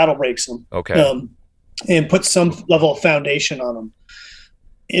 but saddle breaks them. Okay. And put some level of foundation on them.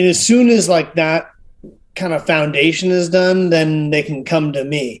 And as soon as like that kind of foundation is done, then they can come to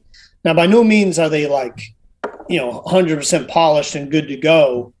me. Now, by no means are they like, you know, 100% polished and good to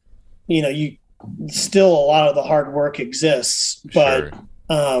go. You know, still a lot of the hard work exists, but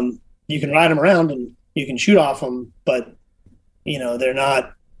you can ride them around and you can shoot off them, but you know, they're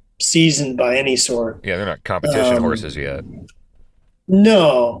not seasoned by any sort. Yeah, they're not competition horses yet.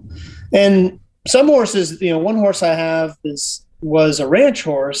 No. And some horses, you know, one horse I have was a ranch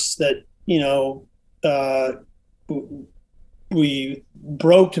horse that, you know, we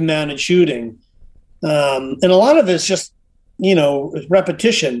broke to mounted shooting. And a lot of it's just, you know,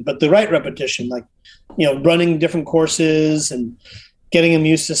 repetition, but the right repetition, like, you know, running different courses and getting them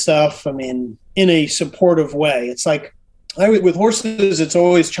used to stuff. I mean, in a supportive way. It's like, with horses, it's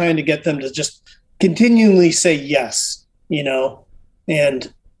always trying to get them to just continually say yes, you know,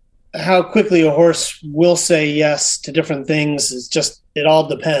 and how quickly a horse will say yes to different things is just, it all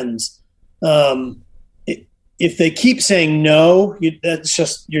depends. If they keep saying no,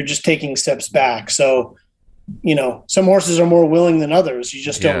 you're just taking steps back. So, you know, some horses are more willing than others. You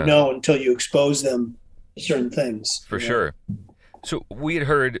just don't know until you expose them to certain things. For sure. So we had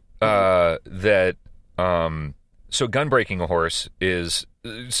heard that so gun breaking a horse is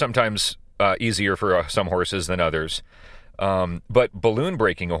sometimes easier for some horses than others. But balloon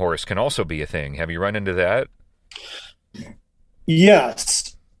breaking a horse can also be a thing. Have you run into that?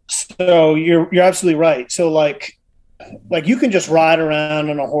 Yes. So you're absolutely right. So like you can just ride around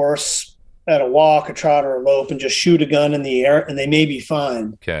on a horse at a walk, a trot, or a lope and just shoot a gun in the air and they may be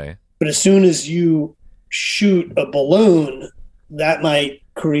fine. Okay. But as soon as you shoot a balloon, that might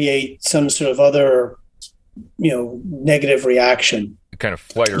create some sort of other, you know, negative reaction. Kind of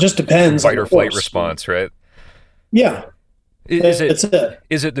flight, it just depends. Fight or flight response, right? Yeah. Is it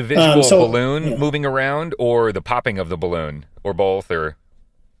the visual balloon moving around, or the popping of the balloon, or both, or?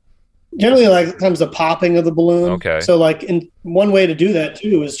 Generally, like comes the popping of the balloon. Okay. So, like, in one way to do that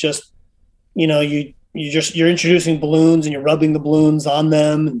too is just, you know, you're introducing balloons and you're rubbing the balloons on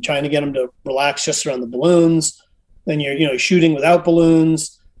them and trying to get them to relax just around the balloons. then you're shooting without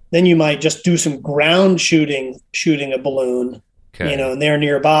balloons. Then you might just do some ground shooting a balloon, and they're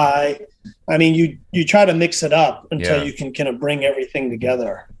nearby. I mean, you try to mix it up until you can kind of bring everything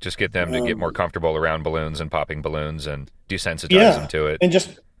together. Just get them to get more comfortable around balloons and popping balloons and desensitize them to it. And that's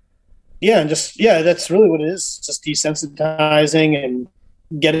really what it is. Just desensitizing and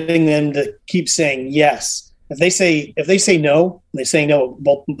getting them to keep saying yes. If they say no, and they say no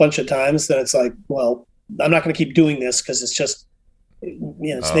a bunch of times, then it's like, well, I'm not going to keep doing this because it's just,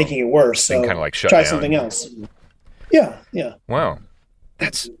 it's making it worse. So kind of like shut try down. Something else. Yeah. Wow.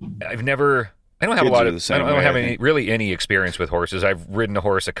 I don't have any experience with horses. I've ridden a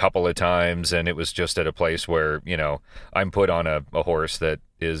horse a couple of times, and it was just at a place where, I'm put on a horse that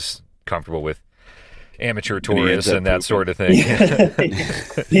is comfortable with amateur tourists and that sort of thing.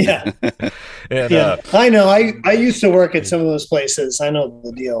 Yeah. And, I know. I used to work at some of those places. I know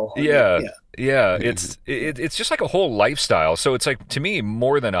the deal. Yeah. It's just like a whole lifestyle. So it's like, to me,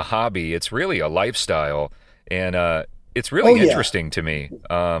 more than a hobby, it's really a lifestyle. And it's really interesting to me.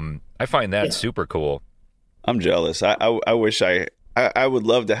 I find that super cool. I'm jealous. I wish I would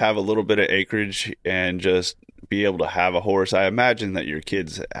love to have a little bit of acreage and just be able to have a horse. I imagine that your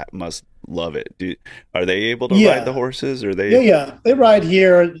kids must love it. Are they able to ride the horses? Or they? Yeah. They ride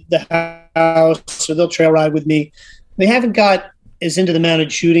here at the house, or they'll trail ride with me. They haven't got as into the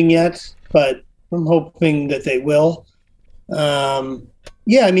mounted shooting yet, but I'm hoping that they will. I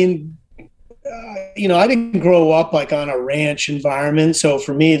mean, I didn't grow up like on a ranch environment, so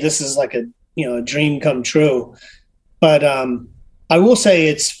for me, this is like a dream come true. But I will say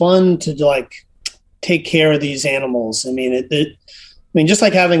it's fun to like take care of these animals. I mean, just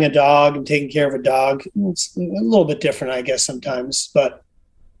like having a dog and taking care of a dog, it's a little bit different, I guess, sometimes. But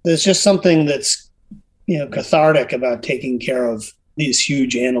there's just something that's cathartic about taking care of these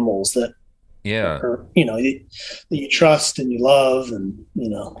huge animals that are, that you trust and you love, and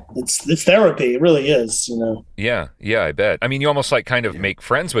it's therapy. It really is. Yeah, I bet. I mean, you almost like kind of make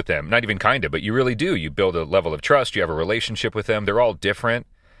friends with them. Not even kind of, but you really do. You build a level of trust. You have a relationship with them. They're all different.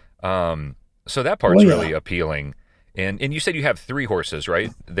 So that part's really appealing. And you said you have 3 horses,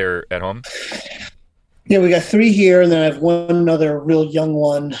 right? They're at home? Yeah, we got 3 here, and then I have one other real young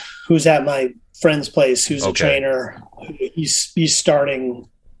one who's at my friend's place, who's a trainer. He's starting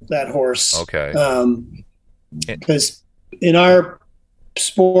that horse. Okay. Because in our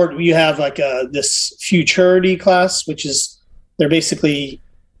sport, we have like this futurity class, which is they're basically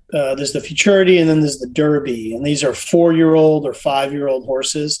there's the futurity and then there's the derby, and these are 4-year-old or 5-year-old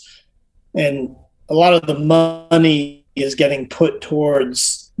horses, and a lot of the money is getting put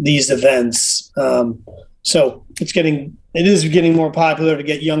towards these events. So it is getting more popular to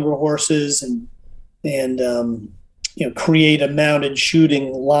get younger horses and create a mounted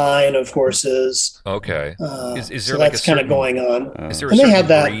shooting line of horses. Okay. Is there so like that's kind of going on? Is there a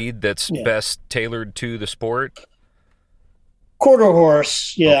certain breed that's best tailored to the sport? Quarter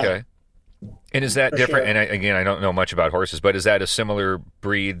horse. Yeah. Okay. And is that different? Sure. And I don't know much about horses, but is that a similar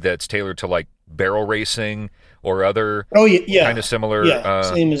breed that's tailored to like barrel racing or other kind of similar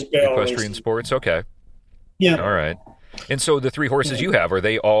same as barrel equestrian racing sports? Okay. Yeah. All right. And so the 3 horses you have, are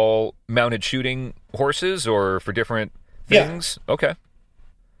they all mounted shooting horses or for different things? Yeah. Okay.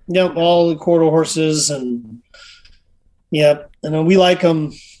 Yep, all the quarter horses, and and we like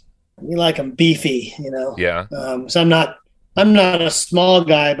them beefy, Yeah. So I'm not a small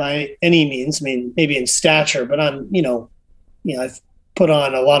guy by any means. I mean, maybe in stature, but I'm, I've put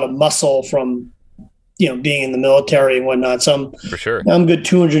on a lot of muscle from, being in the military and whatnot. So for sure, I'm good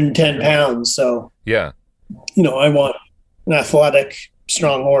 210 pounds. So yeah, I want an athletic,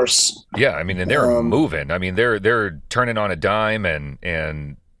 strong horse. Yeah. I mean, and they're moving. I mean, they're turning on a dime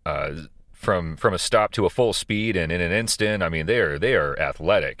and from a stop to a full speed and in an instant. I mean, they are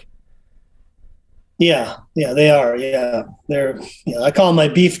athletic. Yeah, they are. Yeah, they're. I call them my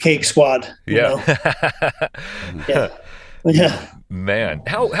beefcake squad. Yeah. Man,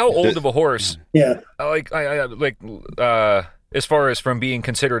 how old of a horse? Yeah. As far as from being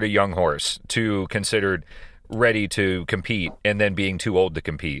considered a young horse to considered ready to compete, and then being too old to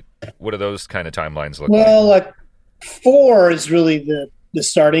compete. What do those kind of timelines look like? Well, like 4 is really the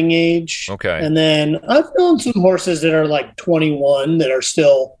starting age. Okay. And then I've known some horses that are like 21 that are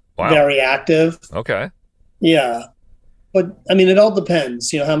still very active. Okay. Yeah. But I mean, it all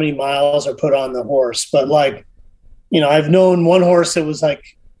depends, how many miles are put on the horse. But like, I've known one horse that was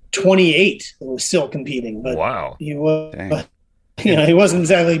like 28 and was still competing. But he was, he wasn't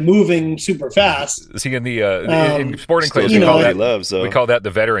exactly moving super fast. See, in the in sporting class, we call that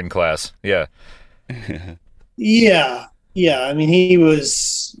the veteran class. Yeah. Yeah. I mean, he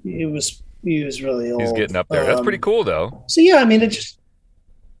was He was really old. He's getting up there. That's pretty cool, though. So yeah, I mean, it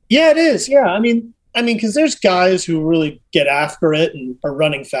is. Yeah, I mean, because there's guys who really get after it and are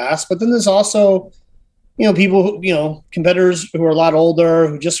running fast, but then there's also, people who, competitors who are a lot older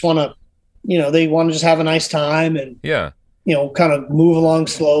who just want to, they want to just have a nice time and kind of move along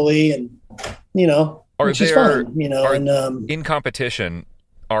slowly and which is fun. In competition,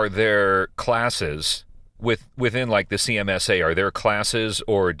 are there classes within like the CMSA? Are there classes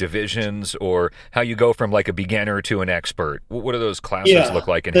or divisions or how you go from like a beginner to an expert? What do those classes look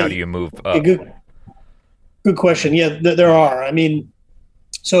like, and how do you move up? Good question. Yeah, there are. I mean,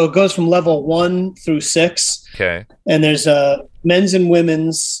 so it goes from level 1 through 6. Okay. And there's men's and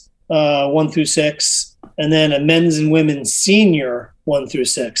women's 1 through 6, and then a men's and women's senior 1 through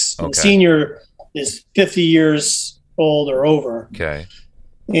 6. Okay. And senior is 50 years old or over. Okay.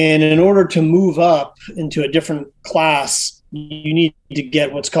 And in order to move up into a different class, you need to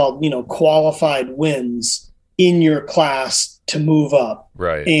get what's called, qualified wins in your class to move up.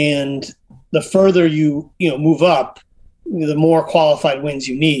 Right. And the further you move up, the more qualified wins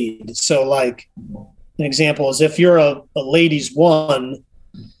you need. So like an example is if you're a ladies 1,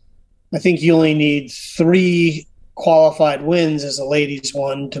 I think you only need 3 qualified wins as a ladies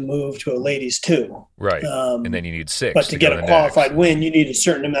 1 to move to a ladies 2. Right. And then you need 6. But to get a qualified win, you need a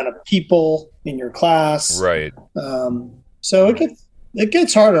certain amount of people in your class. Right. So it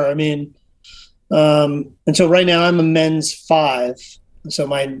gets harder. I mean, and so right now I'm a men's 5. So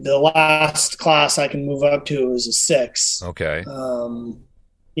the last class I can move up to is a 6. Okay.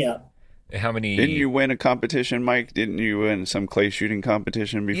 Yeah. How many? Didn't you win a competition, Mike? Didn't you win some clay shooting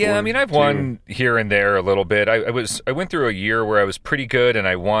competition before? Yeah, I mean, I've won here and there a little bit. I went through a year where I was pretty good, and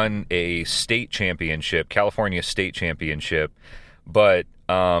I won a state championship, California state championship, but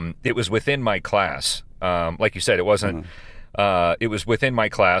it was within my class. Like you said, it wasn't. It was within my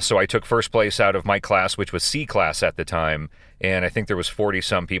class, so I took first place out of my class, which was C class at the time, and I think there was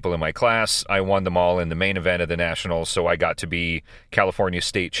 40-some people in my class. I won them all in the main event of the Nationals, so I got to be California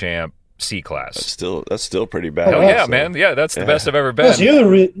state champ C class. That's still pretty bad. Hell yeah, man! Yeah, that's the best I've ever been. So you're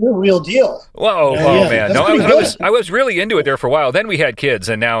a real deal. Whoa, man! No, I was really into it there for a while. Then we had kids,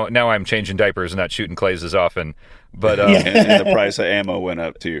 and now I'm changing diapers and not shooting clays as often. But and the price of ammo went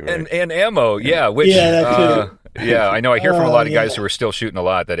up too. Right? And ammo, which that too. Yeah, I know. I hear from a lot of guys who are still shooting a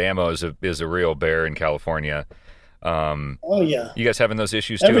lot that ammo is a real bear in California. You guys having those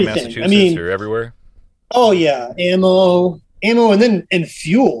issues too in Massachusetts or everywhere? Oh yeah, ammo, and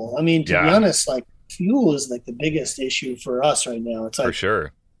fuel. I mean, to be honest, like fuel is like the biggest issue for us right now. It's like for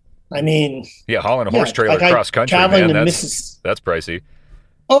sure. I mean, hauling a horse trailer across country, man. That's pricey.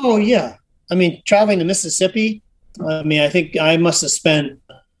 Oh yeah, I mean, traveling to Mississippi. I mean, I think I must have spent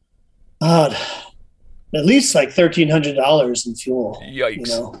at least like $1,300 in fuel.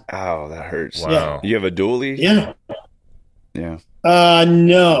 Yikes! Oh, that hurts. Wow. Yeah. You have a dually? Yeah. Yeah.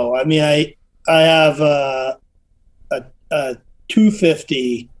 No. I mean, I have a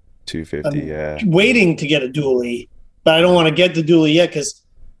 250. 250. I'm waiting to get a dually, but I don't want to get the dually yet because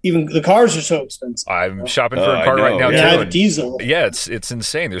even the cars are so expensive. I'm shopping for a car right now too. I have diesel. Yeah, it's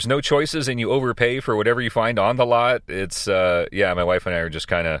insane. There's no choices, and you overpay for whatever you find on the lot. It's my wife and I are just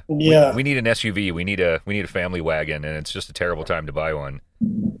kind of we need an SUV. We need a family wagon, and it's just a terrible time to buy one.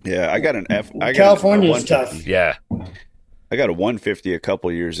 Yeah, I got an California's tough. Yeah. I got a 150 a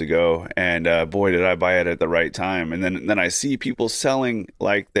couple years ago, and boy, did I buy it at the right time. And then I see people selling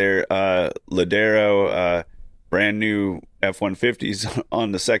like their Ladero brand new F-150s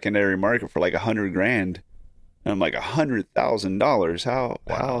on the secondary market for like $100,000. And I'm like $100,000.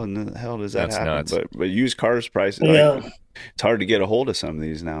 How in the hell does that That's happen? Nuts. But used cars prices, it's hard to get a hold of some of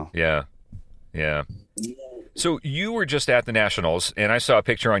these now. Yeah. So you were just at the Nationals, and I saw a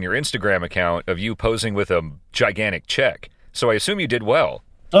picture on your Instagram account of you posing with a gigantic check. So I assume you did well.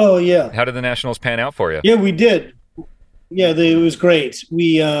 Oh yeah. How did the Nationals pan out for you? Yeah, we did. Yeah, it was great.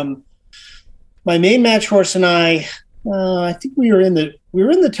 We, my main match horse and I think we were in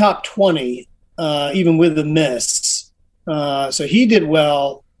the top 20, even with the miss. So he did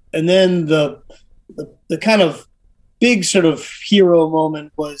well, and then the kind of big sort of hero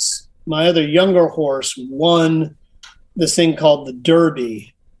moment was my other younger horse won this thing called the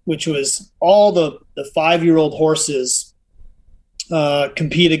Derby, which was all the 5-year-old horses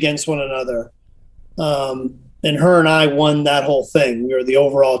compete against one another. And her and I won that whole thing. We were the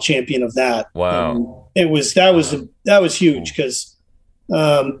overall champion of that. Wow. And that was huge because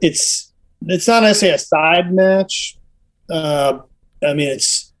it's not necessarily a side match. I mean,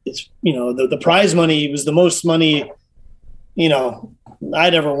 it's the prize money was the most money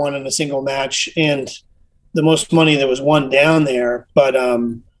I'd ever won in a single match, and the most money that was won down there. But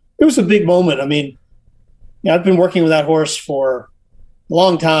it was a big moment. I mean, I've been working with that horse for a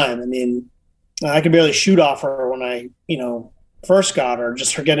long time. I mean, I could barely shoot off her when I, first got her,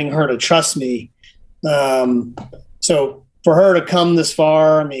 just for getting her to trust me. So for her to come this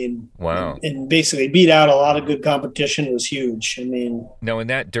far, I mean, wow, and basically beat out a lot of good competition was huge. I mean, now in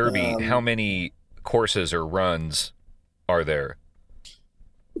that Derby, how many courses or runs are there?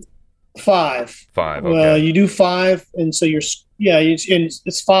 5. 5. Okay. You do 5, and so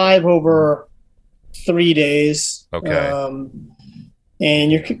it's 5 over 3 days. Okay.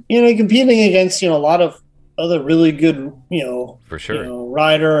 And you're competing against a lot of other really good for sure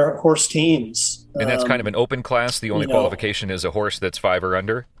rider horse teams. And that's kind of an open class. The only qualification is a horse that's 5 or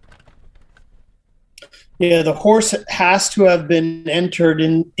under. Yeah, the horse has to have been entered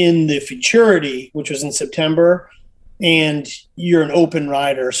in the futurity, which was in September, and you're an open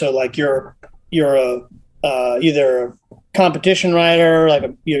rider. So like you're a either a competition rider,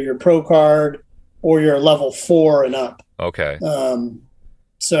 like your pro card, or you're level 4 and up. Okay.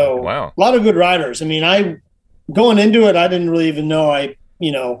 So wow, a lot of good riders. I mean, going into it, I didn't really even know I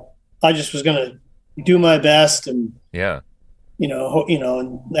just was going to do my best and and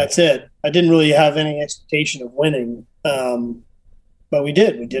that's it. I didn't really have any expectation of winning. But we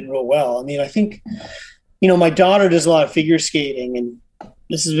did real well. I mean, I think, my daughter does a lot of figure skating, and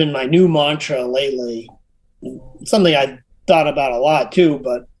this has been my new mantra lately. It's something I thought about a lot too,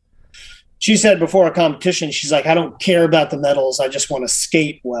 but she said before a competition, she's like, I don't care about the medals. I just want to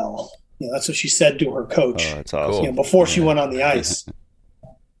skate well. That's what she said to her coach. Oh, that's awesome. Before she went on the ice.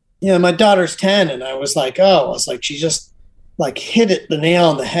 My daughter's 10, and I was like, she just like hit the nail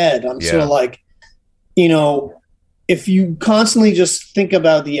on the head. I'm sort of like, if you constantly just think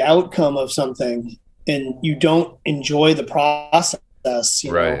about the outcome of something and you don't enjoy the process,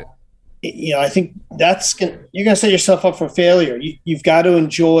 right. I think you're going to set yourself up for failure. You've got to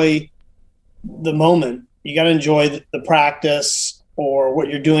enjoy the moment. You got to enjoy the practice or what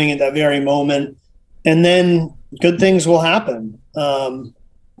you're doing at that very moment, and then good things will happen. And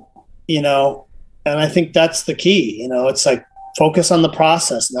I think that's the key. It's like focus on the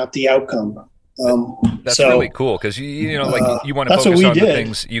process, not the outcome. That's really cool because you want to focus on the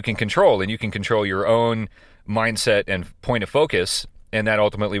things you can control, and you can control your own mindset and point of focus, and that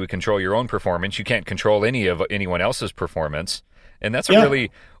ultimately would control your own performance. You can't control anyone else's performance. And that's a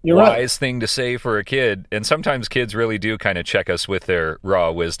really wise thing to say for a kid. And sometimes kids really do kind of check us with their raw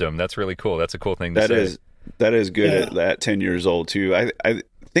wisdom. That's really cool. That's a cool thing to say. That is good at 10 years old too. I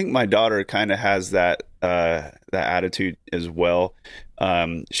think my daughter kind of has that attitude as well.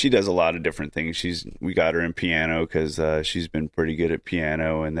 She does a lot of different things. We got her in piano because she's been pretty good at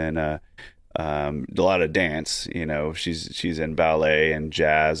piano, and then a lot of dance. She's in ballet and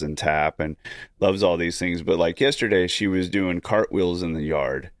jazz and tap and loves all these things. But like yesterday, she was doing cartwheels in the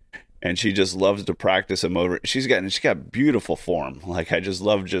yard, and she just loves to practice them over. She's got beautiful form. Like I just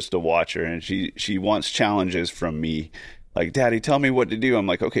love just to watch her, and she wants challenges from me. Like, Daddy, tell me what to do. I'm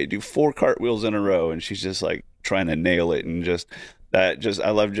like, okay, do 4 cartwheels in a row, and she's just like trying to nail it, and I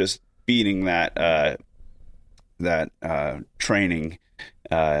love just beating that training,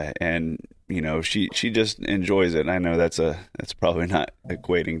 and she just enjoys it. And I know that's probably not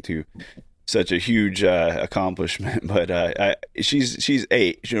equating to such a huge accomplishment, but she's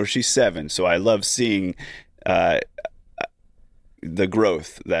 8, she's 7, so I love seeing the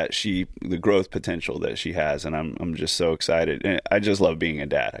growth potential that she has, and I'm just so excited. And I just love being a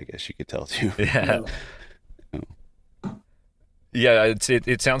dad, I guess you could tell too. Yeah. Yeah,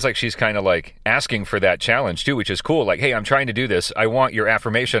 it sounds like she's kind of like asking for that challenge too, which is cool. Like, hey, I'm trying to do this. I want your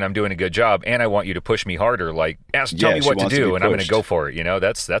affirmation I'm doing a good job, and I want you to push me harder. Like, tell me what to do, and I'm going to go for it.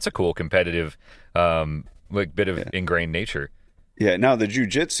 That's a cool competitive bit of ingrained nature. Yeah. Now the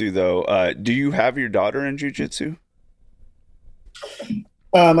jiu-jitsu though, do you have your daughter in jiu-jitsu?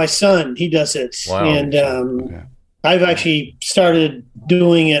 My son, he does it. Wow. And I've actually started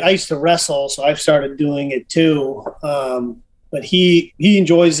doing it. I used to wrestle, so I've started doing it too. But he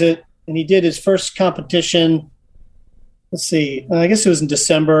enjoys it, and he did his first competition. Let's see, I guess it was in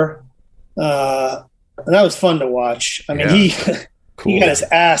December. And that was fun to watch. I mean, he got his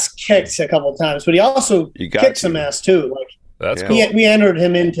ass kicked a couple of times, but he also kicked some ass too. Like, that's cool. We entered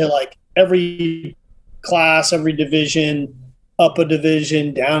him into like every class, every division, up a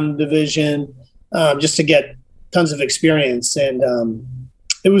division, down a division, just to get tons of experience. And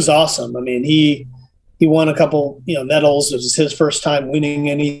it was awesome. I mean, he won a couple, medals. It was his first time winning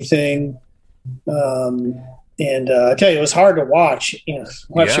anything. And I tell you, it was hard to watch,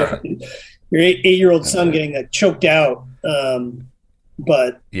 watch your 8-year-old son getting choked out.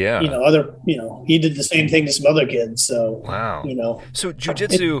 but Yeah. he did the same thing to some other kids. So wow. So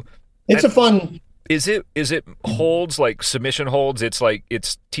jujitsu, it's a fun. Is it holds, like submission holds? It's like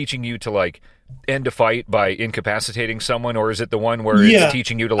it's teaching you to like end a fight by incapacitating someone, or is it the one where it's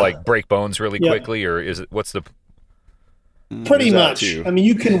teaching you to like break bones really quickly, or is it what's the pretty much? I mean,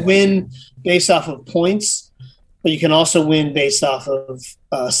 you can win based off of points, but you can also win based off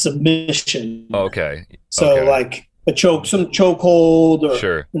of submission. Okay. So like some choke hold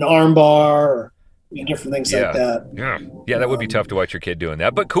or an arm bar or different things like that. Yeah, that would be tough to watch your kid doing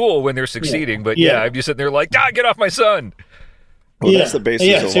that, but cool when they're succeeding. But I'm just sitting there like, get off my son. Well, that's the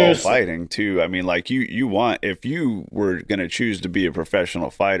basis of all fighting too. I mean, like you want, if you were going to choose to be a professional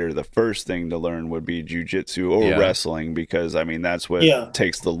fighter, the first thing to learn would be jujitsu or wrestling, because I mean, that's what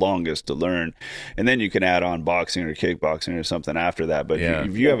takes the longest to learn. And then you can add on boxing or kickboxing or something after that. But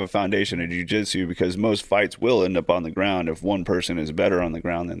if you have a foundation of jujitsu, because most fights will end up on the ground if one person is better on the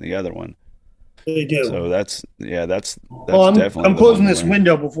ground than the other one. They do. So that's definitely. I'm closing this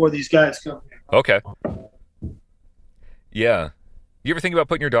window before these guys come. Okay. Yeah. You ever think about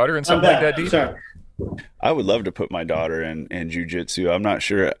putting your daughter in something like that, Dee? Sorry. I would love to put my daughter in jiu-jitsu. I'm not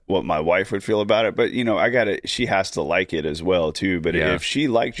sure what my wife would feel about it, but she has to like it as well too. But if she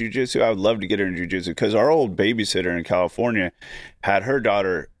liked jiu-jitsu, I would love to get her in jiu-jitsu, because our old babysitter in California has her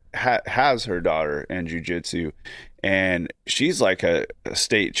daughter in jiu-jitsu, and she's like a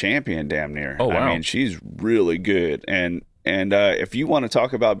state champion damn near. Oh, wow. I mean, she's really good. And if you want to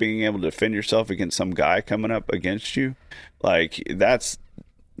talk about being able to defend yourself against some guy coming up against you, like that's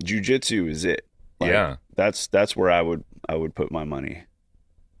jiu-jitsu is it. Like, that's where I would put my money.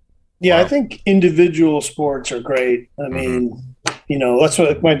 Yeah, wow. I think individual sports are great. I mean, that's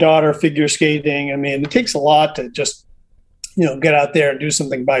what my daughter figure skating. I mean, it takes a lot to just, get out there and do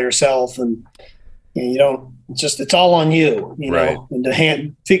something by yourself, and you don't. It's all on you, know, and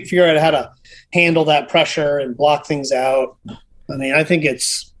to figure out how to handle that pressure and block things out. I mean, I think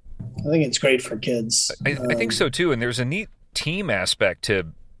it's great for kids. I think so too. And there's a neat team aspect to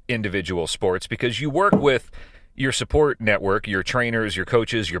individual sports, because you work with your support network, your trainers, your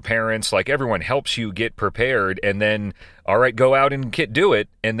coaches, your parents, like everyone helps you get prepared, and then, all right, go out and do it.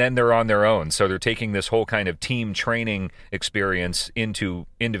 And then they're on their own. So they're taking this whole kind of team training experience into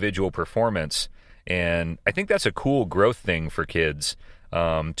individual performance. And I think that's a cool growth thing for kids,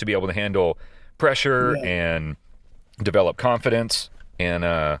 to be able to handle pressure and develop confidence. And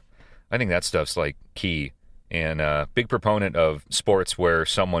I think that stuff's like key, and big proponent of sports where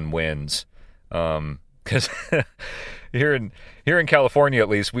someone wins. Because here in California, at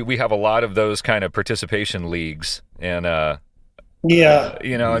least, we have a lot of those kind of participation leagues. And, I'm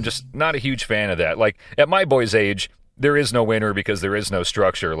just not a huge fan of that. Like at my boy's age, there is no winner because there is no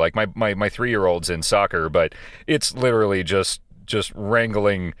structure. Like my 3-year-old's in soccer, but it's literally just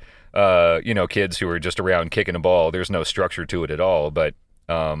wrangling, kids who are just around kicking a ball. There's no structure to it at all. But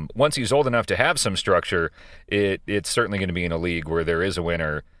once he's old enough to have some structure, it's certainly going to be in a league where there is a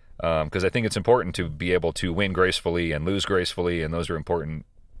winner. Because I think it's important to be able to win gracefully and lose gracefully, and those are important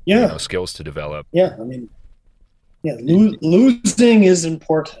skills to develop. Yeah, I mean, losing is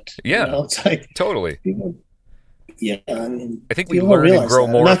important. Yeah, it's like totally. People, I mean, I think we learn and grow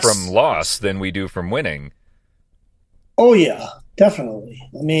more from loss than we do from winning. Oh yeah, definitely.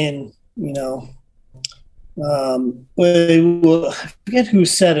 I mean, I forget who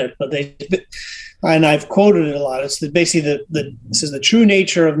said it, but and I've quoted it a lot. It's basically this is the true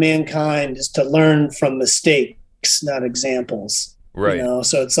nature of mankind is to learn from mistakes, not examples. Right.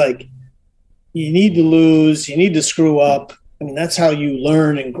 So it's like you need to lose, you need to screw up. I mean, that's how you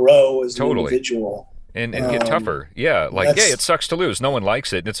learn and grow as an individual. And get tougher. Yeah. Like, it sucks to lose. No one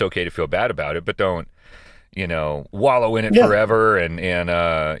likes it, and it's okay to feel bad about it, but don't, wallow in it forever and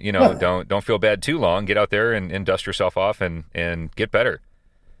don't feel bad too long. Get out there and dust yourself off and get better.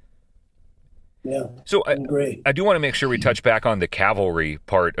 Yeah. So I do want to make sure we touch back on the cavalry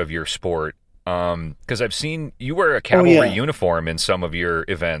part of your sport, because I've seen you wear a cavalry uniform in some of your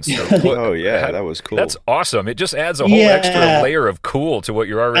events. So that was cool. That's awesome. It just adds a whole extra layer of cool to what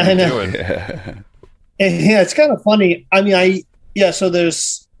you're already doing. Yeah, it's kind of funny. I mean, so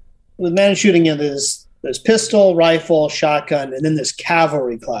there's with man shooting, there's pistol, rifle, shotgun, and then there's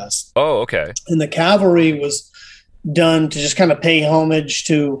cavalry class. Oh, okay. And the cavalry was done to just kind of pay homage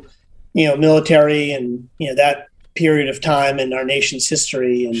to military and that period of time in our nation's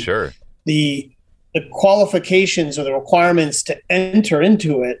history. And sure, the qualifications or the requirements to enter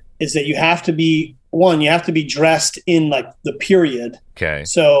into it is that you have to be dressed in like the period. Okay.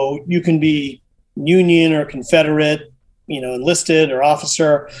 So you can be Union or Confederate, enlisted or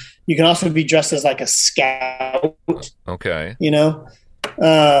officer. You can also be dressed as like a scout. Okay.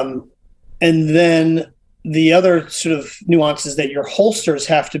 And then the other sort of nuance is that your holsters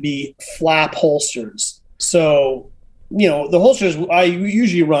have to be flap holsters. So, the holsters I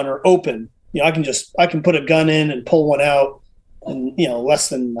usually run are open. I can put a gun in and pull one out in, less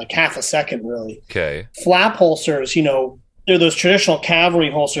than like half a second, really. Okay. Flap holsters, they're those traditional cavalry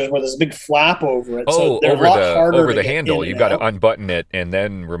holsters where there's a big flap over it. Oh, so they're a lot harder over to the get handle. in You've and got to out. unbutton it and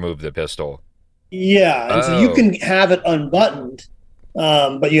then remove the pistol. Yeah, and so you can have it unbuttoned,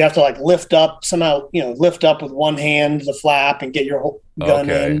 but you have to like lift up with one hand the flap and get your gun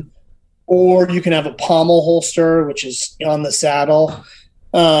in. Or you can have a pommel holster, which is on the saddle.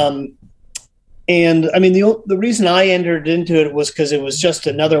 And I mean, the reason I entered into it was because it was just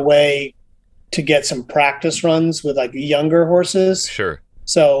another way to get some practice runs with like younger horses. Sure.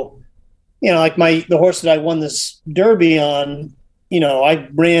 So, like the horse that I won this Derby on, I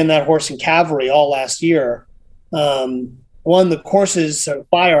ran that horse in cavalry all last year. The courses at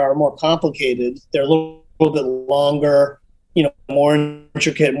Fire are more complicated. They're a little bit longer, more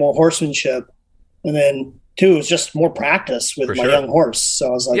intricate, more horsemanship. And then two, it's just more practice with my young horse. So I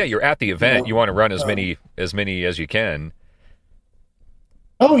was like, yeah, you're at the event. You want to run as many as you can.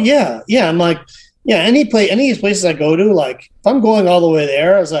 Oh yeah. Yeah. I'm like, any of these places I go to, like if I'm going all the way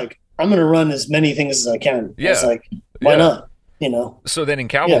there, I was like, I'm going to run as many things as I can. Yeah. I was like, why not? So then in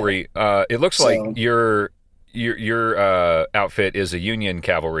cavalry, it looks like your outfit is a Union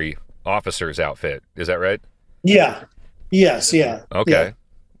cavalry officer's outfit. Is that right? Yeah. Yes. Yeah. Okay.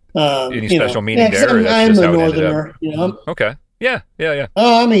 Yeah. Any special meaning there? I'm a northerner. Okay. Yeah.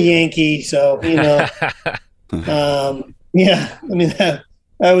 Oh, I'm a Yankee, so yeah. I mean that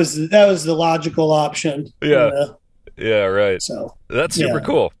was the logical option. Yeah. Yeah. Right. So that's super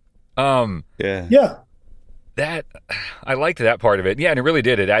cool. Yeah. That I liked that part of it. Yeah, and it really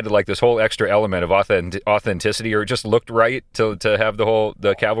did. It added like this whole extra element of authenticity, or it just looked right to have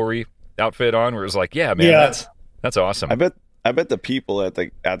the cavalry outfit on. Where it was like, yeah, man, that's awesome. I bet the people at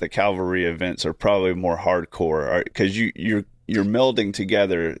the cavalry events are probably more hardcore because you're melding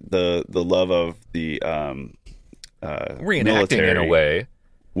together the love of the reenacting military in a way.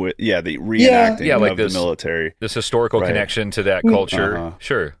 The reenacting like of this, the military, this historical connection to that culture.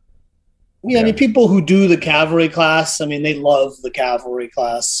 Sure. Yeah, I mean, people who do the cavalry class, I mean, they love the cavalry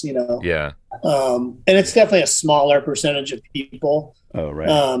class, Yeah. And it's definitely a smaller percentage of people. Oh, right.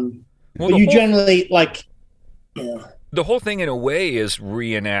 But you generally like, the whole thing in a way is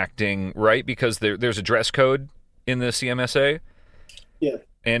reenacting, right? Because there's a dress code in the CMSA. Yeah.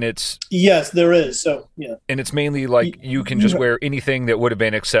 And yes, there is. So, yeah. And it's mainly like you can just wear anything that would have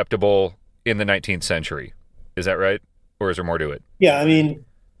been acceptable in the 19th century. Is that right? Or is there more to it? Yeah, I mean,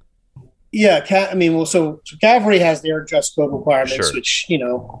 so cavalry has their dress code requirements, which,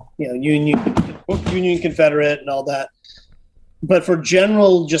 Union, Confederate and all that. But for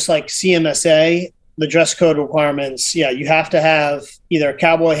general, just like CMSA, the dress code requirements, you have to have either a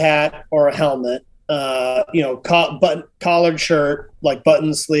cowboy hat or a helmet, collared shirt, like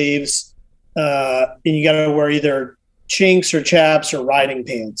button sleeves, and you got to wear either chinks or chaps or riding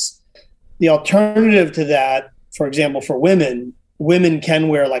pants. The alternative to that, for example, for women can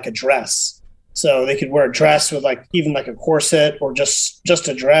wear like a dress. So they could wear a dress with like even like a corset or just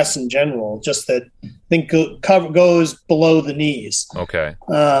a dress in general, just that I think goes below the knees. Okay.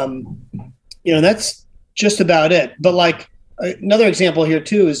 That's just about it. But like another example here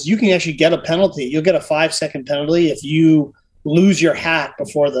too is you can actually get a penalty. You'll get a 5-second penalty if you lose your hat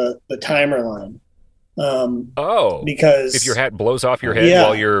before the timer line. Because if your hat blows off your head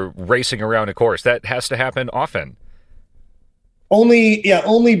while you're racing around a course, that has to happen often.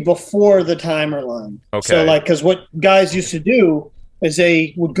 Only before the timer line. Okay. So like, because what guys used to do is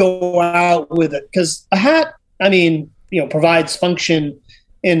they would go out with it, because a hat, I mean, provides function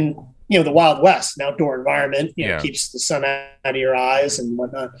in the Wild West, an outdoor environment. Keeps the sun out of your eyes and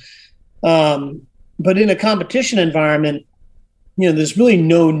whatnot. But in a competition environment, there's really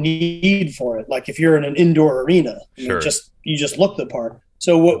no need for it. Like if you're in an indoor arena, you just look the part.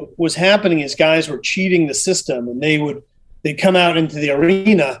 So what was happening is guys were cheating the system, and they'd come out into the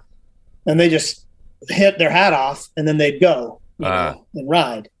arena and they just hit their hat off, and then they'd go and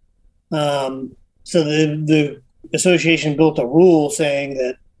ride. So the association built a rule saying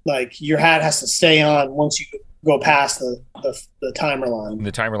that like your hat has to stay on once you go past the timer line.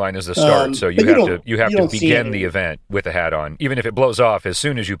 The timer line is the start, so you have to begin the event with a hat on, even if it blows off as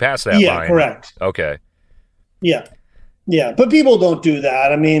soon as you pass that line. Yeah, correct. Okay. Yeah. Yeah, but people don't do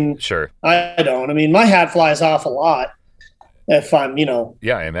that. I mean, sure. I don't. I mean, my hat flies off a lot if I'm,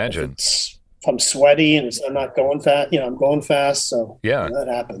 Yeah, I imagine. If I'm sweaty and I'm not going fast, I'm going fast, so yeah, that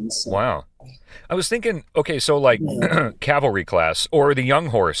happens. So. Wow. I was thinking, okay, so like cavalry class or the young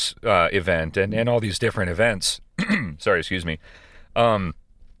horse event and all these different events. Sorry, excuse me. Does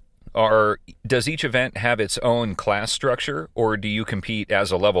each event have its own class structure, or do you compete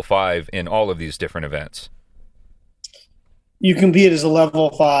as a level 5 in all of these different events? You compete as a level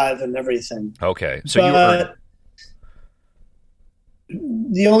 5 and everything. Okay, so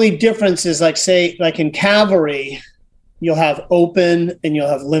the only difference is like in cavalry, you'll have open and you'll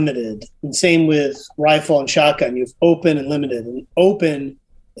have limited. And same with rifle and shotgun. You have open and limited. And open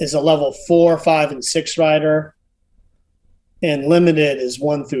is a level 4, 5, and 6 rider. And limited is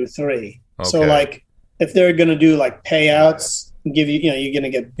 1 through 3. Okay. So like if they're going to do like payouts and give you're going to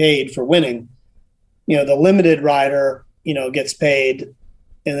get paid for winning, the limited rider, gets paid,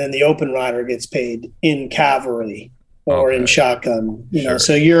 and then the open rider gets paid in cavalry or in shotgun, sure.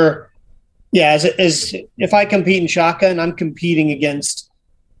 So as if I compete in shotgun, I'm competing against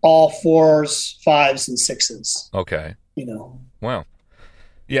all 4s, 5s, and 6s. Okay. Wow.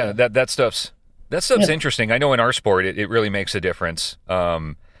 Yeah, that stuff's interesting. I know in our sport, it really makes a difference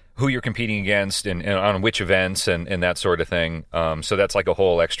who you're competing against and on which events and that sort of thing. So that's like a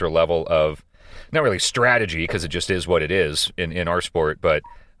whole extra level of not really strategy, because it just is what it is in our sport, but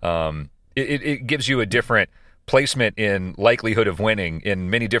it gives you a different placement in likelihood of winning in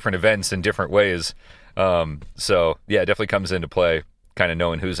many different events in different ways. So yeah, it definitely comes into play, kind of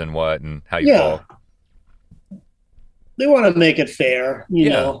knowing who's in what and how you fall. They want to make it fair, you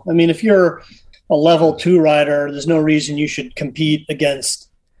know. I mean, if you're a level 2 rider, there's no reason you should compete against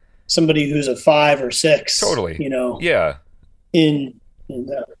somebody who's a 5 or 6. Totally. Yeah.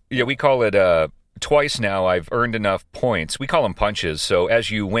 We call it twice now I've earned enough points. We call them punches. So as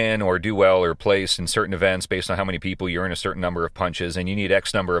you win or do well or place in certain events based on how many people, you earn a certain number of punches, and you need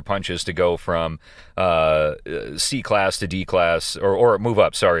X number of punches to go from C class to D class or move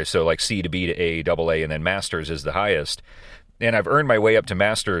up, sorry. So like C to B to A, double A, and then Masters is the highest. And I've earned my way up to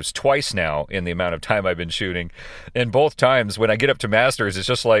Masters twice now in the amount of time I've been shooting. And both times when I get up to Masters, it's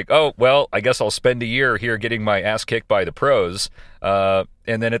just like, oh, well, I guess I'll spend a year here getting my ass kicked by the pros. And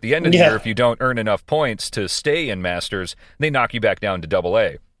then at the end of the year, if you don't earn enough points to stay in Masters, they knock you back down to double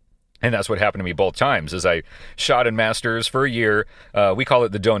A. And that's what happened to me both times, is I shot in Masters for a year. We call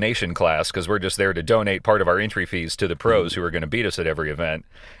it the donation class because we're just there to donate part of our entry fees to the pros who are going to beat us at every event.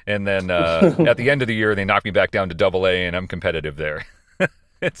 And then at the end of the year, they knock me back down to double A, and I'm competitive there.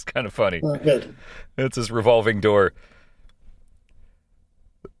 It's kind of funny. Oh, good. It's this revolving door.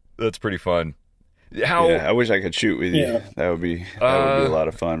 That's pretty fun. I wish I could shoot with you. Yeah. That would be a lot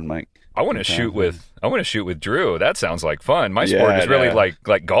of fun, Mike. I want to shoot with Drew. That sounds like fun. My sport is really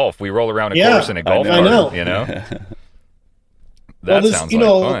like golf. We roll around a course in a golf cart. That sounds like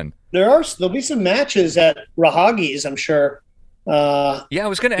fun. There'll be some matches at Rahagi's, I'm sure. I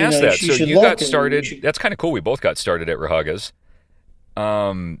was going to ask that. So you got started. That's kind of cool. We both got started at Rahaga's.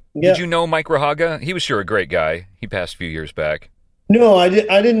 Did you know Mike Rahaga? He was sure a great guy. He passed a few years back. No, I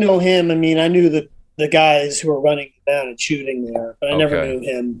didn't know him. I mean, I knew the guys who were running down and shooting there, but I never knew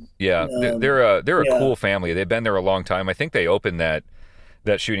him. Yeah, they're a cool family. They've been there a long time. I think they opened that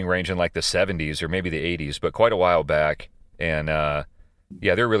shooting range in like the 70s or maybe the 80s, but quite a while back. And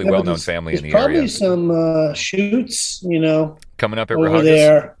they're a really well-known family in the area. Probably some shoots, coming up at Rahaga's.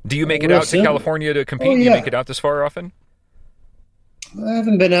 There. Do you make it out to California to compete? Do you make it out this far often? I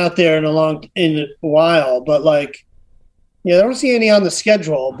haven't been out there in a while, but like. Yeah, I don't see any on the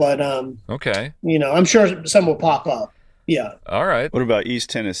schedule, but okay. I'm sure some will pop up. Yeah. All right. What about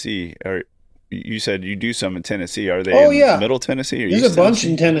East Tennessee? Or you said you do some in Tennessee. Are they in Middle Tennessee or There's East a bunch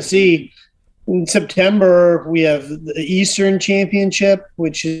Tennessee? In Tennessee. In September, we have the Eastern Championship,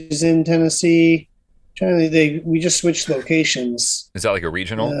 which is in Tennessee. We just switched locations. Is that like a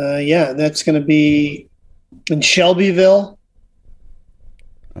regional? That's going to be in Shelbyville.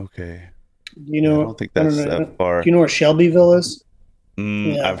 Okay. I don't think that's that far. Do you know where Shelbyville is?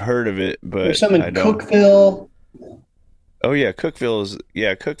 I've heard of it, but there's some in Cookeville. Oh yeah,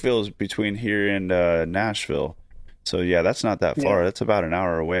 Cookeville is between here and Nashville. So that's not that far. That's about an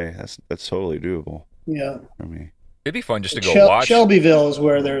hour away. That's totally doable. Yeah, for me. It'd be fun just to go watch. Shelbyville is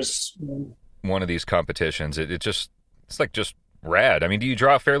where there's one of these competitions. It's like just rad. I mean, do you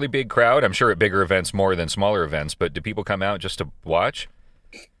draw a fairly big crowd? I'm sure at bigger events more than smaller events, but do people come out just to watch?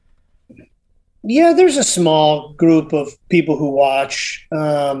 Yeah, there's a small group of people who watch,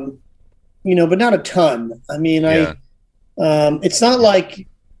 but not a ton. I mean, it's not like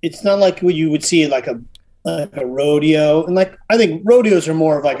what you would see like a rodeo, and like I think rodeos are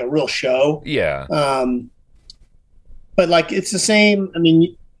more of like a real show. Yeah. But like it's the same. I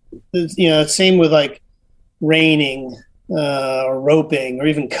mean, it's same with like reining. or roping or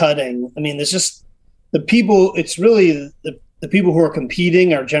even cutting. I mean, there's just the people. It's really the people who are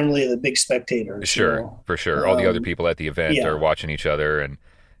competing are generally the big spectators. Sure, for sure. All the other people at the event are watching each other,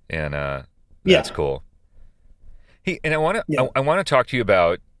 and that's cool. Hey, and I want to talk to you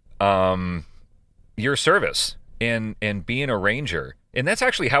about your service and being a ranger, and that's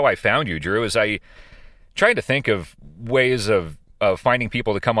actually how I found you, Drew. Is I tried to think of ways of finding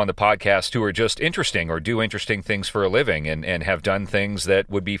people to come on the podcast who are just interesting or do interesting things for a living and have done things that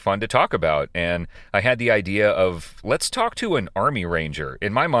would be fun to talk about. And I had the idea of, let's talk to an Army Ranger.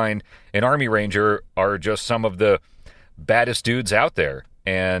 In my mind, an Army Ranger are just some of the baddest dudes out there.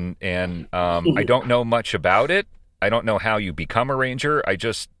 And I don't know much about it. I don't know how you become a Ranger. I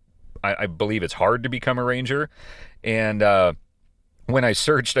believe it's hard to become a Ranger. And when I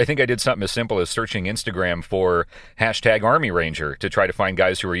searched, I think I did something as simple as searching Instagram for hashtag Army Ranger to try to find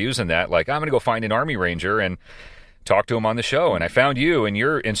guys who were using that. Like, I'm going to go find an Army Ranger and talk to him on the show. And I found you, and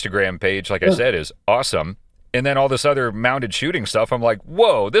your Instagram page, like I said, is awesome. And then all this other mounted shooting stuff, I'm like,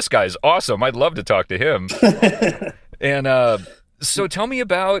 whoa, this guy's awesome. I'd love to talk to him. And so tell me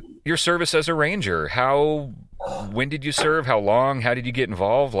about your service as a Ranger. When did you serve? How long? How did you get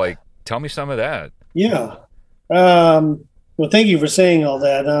involved? Like, tell me some of that. Yeah. Well, thank you for saying all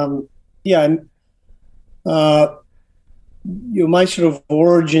that. My sort of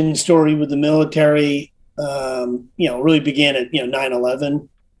origin story with the military, really began at 9/11.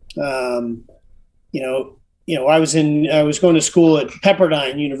 I was going to school at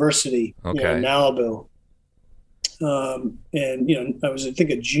Pepperdine University, in Malibu, and I was, I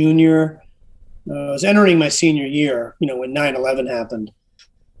think, a junior. I was entering my senior year, when 9/11 happened.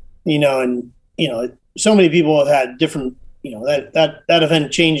 So many people have had different. That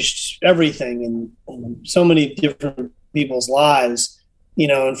event changed everything in so many different people's lives,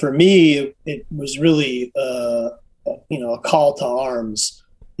 and for me, it was really, a call to arms.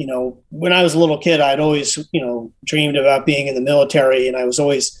 When I was a little kid, I'd always, dreamed about being in the military, and I was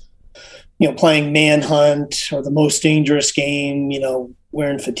always, playing Manhunt or The Most Dangerous Game,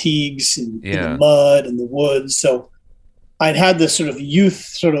 wearing fatigues and in the mud and the woods. So I'd had this sort of youth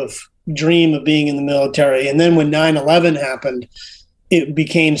sort of dream of being in the military. And then when 9/11 happened, it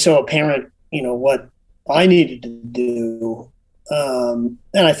became so apparent, what I needed to do. And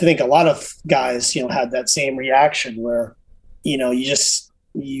I think a lot of guys, had that same reaction where, it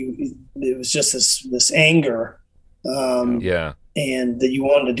was just this anger. And that you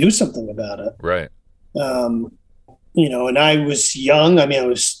wanted to do something about it. Right. And I was young. I mean, I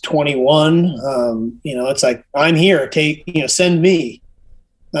was 21. It's like, I'm here. Send me.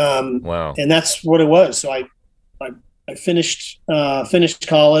 Wow. And that's what it was. So I finished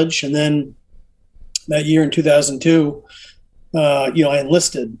college, and then that year in 2002, I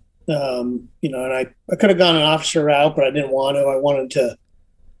enlisted. And I could have gone an officer route, but I didn't want to. I wanted to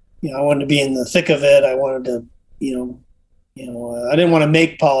be in the thick of it. I wanted to, I didn't want to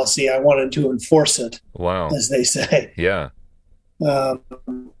make policy. I wanted to enforce it. Wow. As they say. Yeah.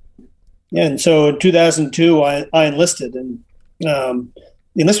 And so in 2002, I enlisted, and the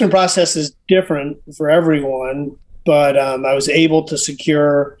enlistment process is different for everyone, but I was able to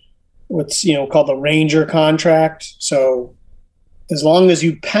secure what's called the Ranger contract. So as long as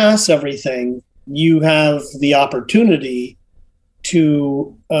you pass everything, you have the opportunity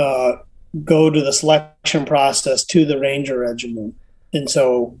to go to the selection process to the Ranger Regiment. And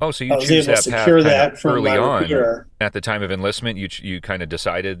so, so you I was choose able to secure that from early my on recruiter. At the time of enlistment. You kind of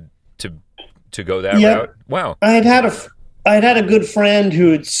decided to go that route. Wow. I had a good friend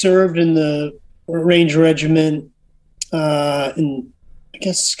who had served in the Ranger Regiment. And I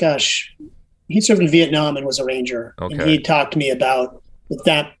guess, he served in Vietnam and was a Ranger. Okay. And he talked to me about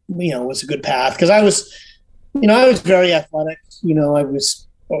that. Was a good path, because I was very athletic. I was,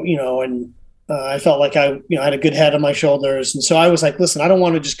 and I felt like I had a good head on my shoulders, and so I was like, listen, I don't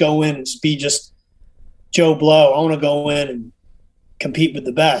want to just go in and be just Joe Blow. I want to go in and compete with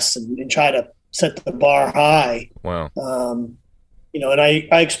the best and try to set the bar high. Wow. And I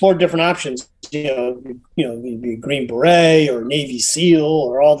explored different options, be a Green Beret or Navy SEAL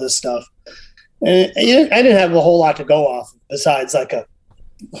or all this stuff. And I didn't have a whole lot to go off besides like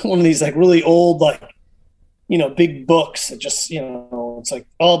one of these like really old, like, big books that just, it's like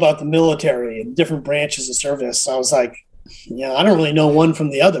all about the military and different branches of service. So I was like, I don't really know one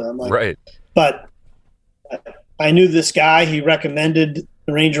from the other. I'm like, right. But I knew this guy, he recommended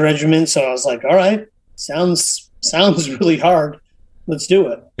the Ranger Regiment. So I was like, all right, sounds really hard. Let's do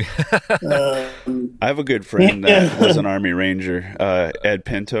it. I have a good friend that was an Army Ranger, Ed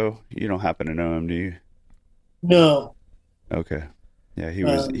Pinto. You don't happen to know him, do you? No. Okay. Yeah, he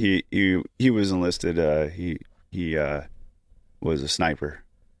was he was enlisted. He was a sniper.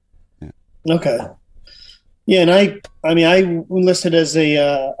 Okay. Yeah, and I enlisted as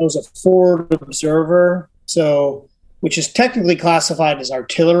I was a forward observer, so which is technically classified as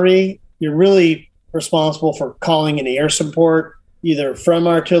artillery. You're really responsible for calling in air support, either from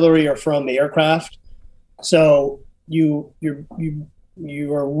artillery or from aircraft. So you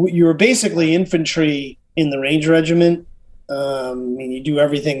are basically infantry in the Ranger Regiment. You do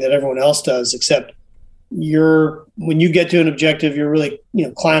everything that everyone else does, except when you get to an objective, you're really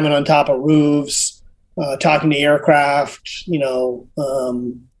climbing on top of roofs, talking to aircraft,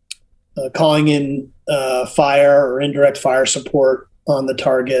 calling in fire or indirect fire support on the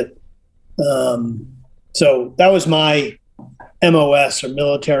target. So that was my MOS, or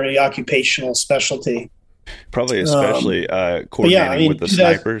military occupational specialty. Probably especially coordinating with the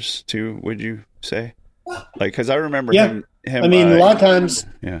snipers too, would you say? Like, because I remember him. I mean, a lot of times,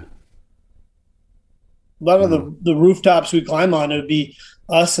 a lot of the rooftops we climb on, it would be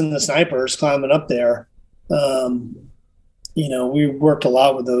us and the snipers climbing up there. We worked a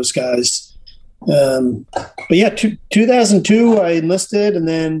lot with those guys. But yeah, 2002 I enlisted, and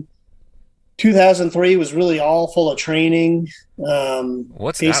then 2003 was really all full of training.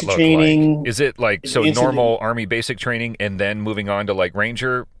 What's basic that look training? Like? Is it like normal Army basic training and then moving on to like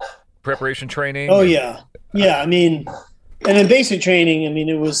Ranger preparation training? Oh yeah. I mean, and in basic training,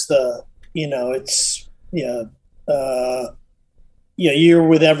 it was you're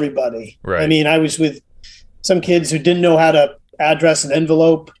with everybody. Right. I was with some kids who didn't know how to address an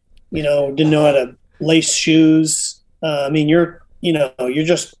envelope, didn't know how to lace shoes. You're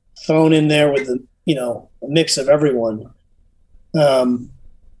just thrown in there with a mix of everyone. And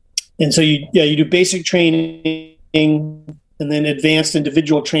so you do basic training and then advanced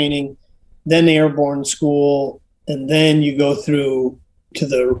individual training, then airborne school, and then you go through to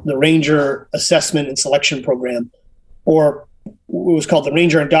the Ranger Assessment and Selection Program, or it was called the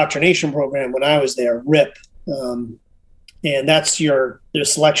Ranger Indoctrination Program when I was there, RIP. And that's your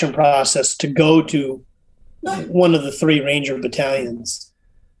selection process to go to one of the 3 Ranger battalions.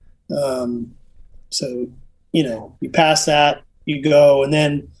 So you pass that, you go, and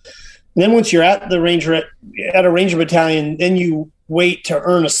then once you're at a Ranger battalion, then you wait to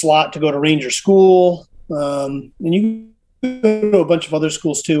earn a slot to go to Ranger school. And you go to a bunch of other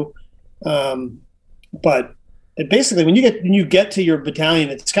schools too. But basically when you get to your battalion,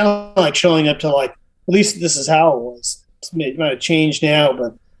 it's kind of like showing up to, like, at least this is how it was. It might have changed now,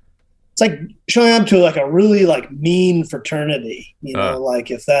 but it's like showing up to like a really like mean fraternity, like,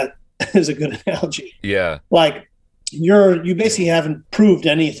 if that is a good analogy. Yeah. Like you basically haven't proved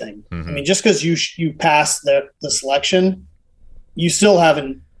anything. Mm-hmm. Just because you passed the selection, you still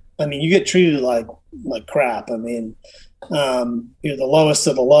haven't. You get treated like crap. You're the lowest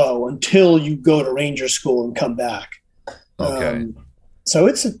of the low until you go to Ranger school and come back. Okay. So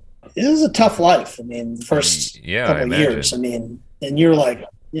it is a tough life. The first couple of years. And you're like,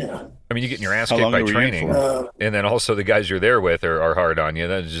 you're getting your ass kicked by training, and then also the guys you're there with are hard on you.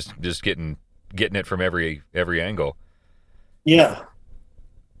 That's just getting it from every angle. Yeah.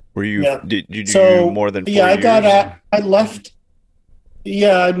 Were you? Yeah. Did you do more than 4 years? I left.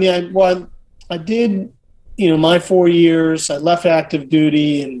 Yeah, I did. My 4 years. I left active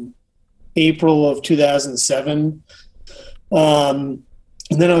duty in April of 2007. And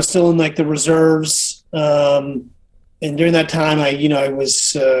then I was still in like the reserves. And during that time, I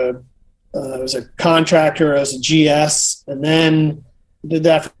was a contractor. I was a GS, and then did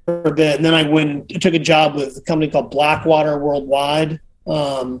that for a bit. And then I took a job with a company called Blackwater Worldwide,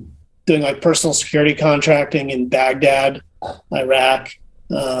 doing like personal security contracting in Baghdad, Iraq.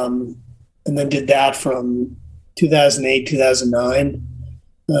 And then did that from 2008, 2009.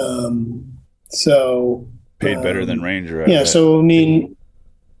 So paid better than Ranger. Yeah. So, the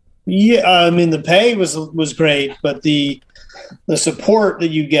pay was great, but the support that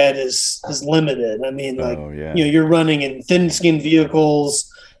you get is limited. You're running in thin-skinned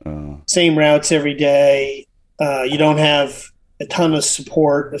vehicles, same routes every day. You don't have a ton of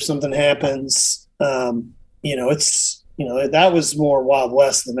support if something happens. That was more Wild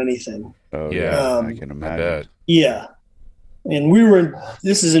West than anything. Oh yeah, I can imagine. Yeah, and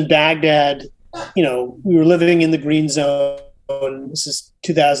this is in Baghdad. We were living in the green zone. This is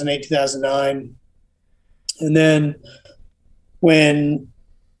 2008, 2009. And then when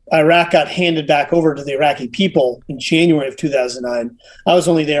Iraq got handed back over to the Iraqi people in January of 2009, I was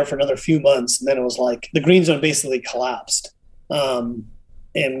only there for another few months. And then it was like the green zone basically collapsed. And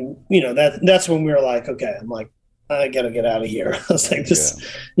that's when we were like, okay, I'm like, I got to get out of here. I was like,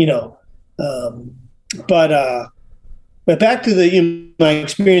 but back to my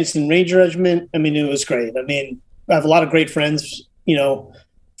experience in Ranger Regiment. It was great. I have a lot of great friends,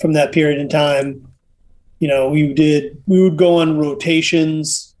 from that period in time. We would go on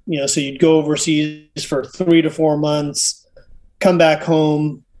rotations, so you'd go overseas for 3 to 4 months, come back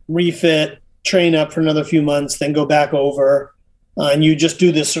home, refit, train up for another few months, then go back over, and you just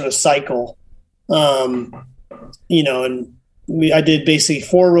do this sort of cycle. And I did basically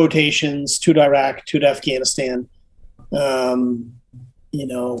 4 rotations, 2 to Iraq, 2 to Afghanistan. And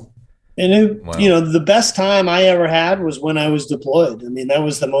the best time I ever had was when I was deployed. I mean, that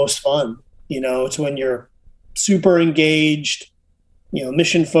was the most fun. It's when you're super engaged,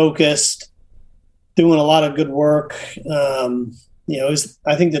 mission focused, doing a lot of good work.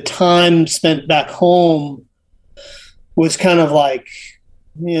 I think the time spent back home was kind of like,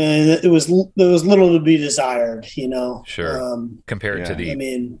 there was little to be desired, Sure. Compared to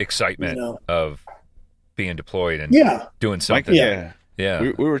the excitement of being deployed and doing something. Mike,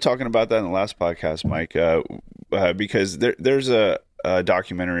 we were talking about that in the last podcast, Mike, because there's a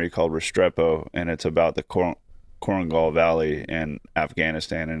documentary called Restrepo, and it's about the Korangal Valley in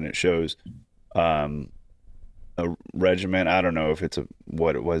Afghanistan, and it shows a regiment. I don't know if it's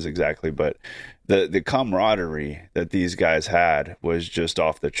what it was exactly, but the camaraderie that these guys had was just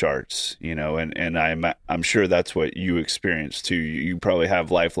off the charts, and I'm sure that's what you experienced too. You probably have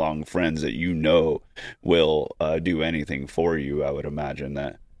lifelong friends that will do anything for you. I would imagine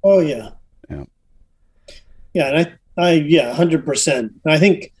that. Oh yeah. And I 100%. I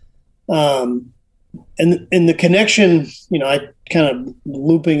think, and the connection, I kind of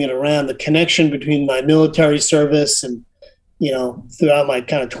looping it around, the connection between my military service and, throughout my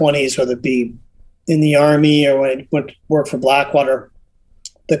kind of 20s, whether it be in the Army or when I went to work for Blackwater,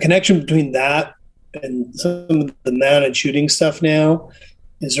 the connection between that and some of the mounted shooting stuff now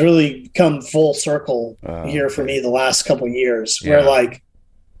has really come full circle here for me the last couple of years, where I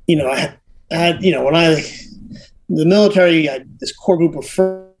had, the military, I had this core group of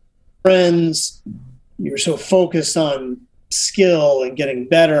friends. You were so focused on skill and getting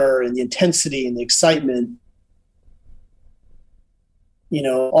better and the intensity and the excitement.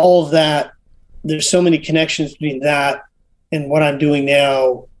 All of that, there's so many connections between that and what I'm doing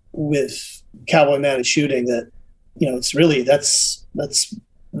now with cowboy mounted shooting that, it's really, that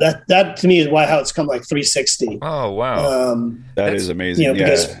to me is how it's come like 360. Oh, wow. That is amazing.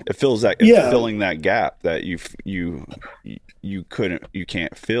 Because it fills that, filling that gap that you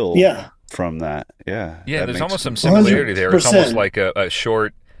can't fill from that. Yeah. Yeah. There's almost some similarity 100%. There. It's almost like a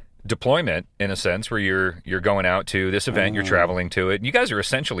short deployment in a sense, where you're going out to this event, you're traveling to it, and you guys are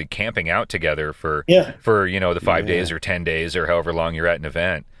essentially camping out together for the 5 days or 10 days or however long you're at an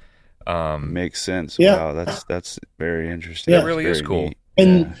event. Makes sense. Wow, that's very interesting. It really is cool. Neat.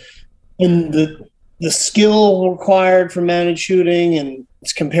 And the skill required for managed shooting, and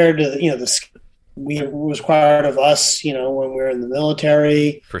it's compared to the was required of us, when we were in the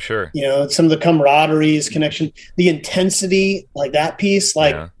military. For sure. Some of the camaraderie, connection, the intensity, like that piece.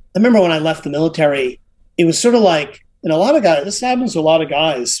 Like I remember when I left the military, it was sort of like, and a lot of guys, this happens to a lot of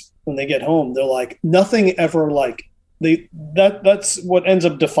guys when they get home, they're like, nothing ever like that's what ends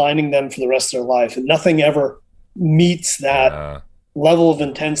up defining them for the rest of their life, and nothing ever meets that level of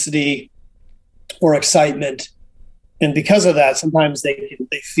intensity or excitement. And because of that, sometimes they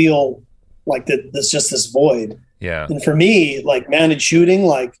feel like that there's just this void. Yeah. And for me, like managed shooting,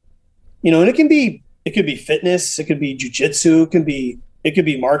 and it could be fitness, it could be jujitsu, it could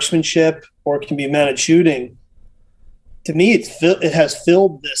be marksmanship, or it can be managed shooting. To me, it has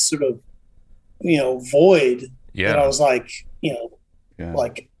filled this sort of, void that I was like,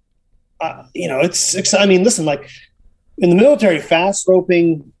 it's, I mean, listen, like in the military, fast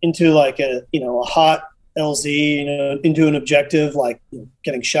roping into like a hot LZ, into an objective, like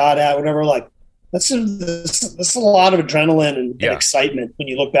getting shot at, whatever, like that's a lot of adrenaline and excitement when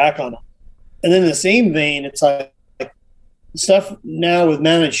you look back on it. And then in the same vein, it's like stuff now with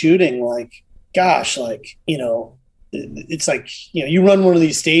managed shooting, like, gosh, like, it's like, you run one of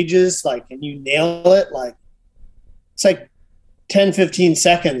these stages, like, and you nail it, like, it's like 10, 15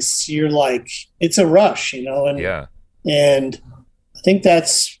 seconds. You're like, it's a rush, and I think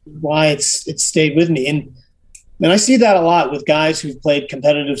that's why it's stayed with me. And I see that a lot with guys who've played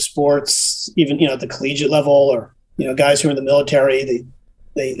competitive sports, even, at the collegiate level, or, guys who are in the military,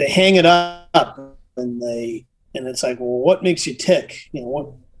 they hang it up and it's like, well, what makes you tick?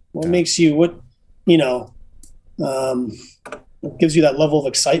 What makes you, what gives you that level of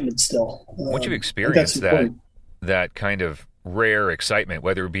excitement still? Once you've experienced that kind of rare excitement,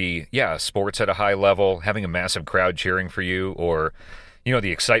 whether it be, sports at a high level, having a massive crowd cheering for you, or,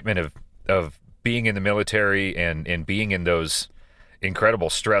 the excitement of being in the military and being in those, incredible,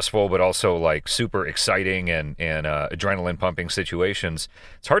 stressful, but also like super exciting and adrenaline pumping situations.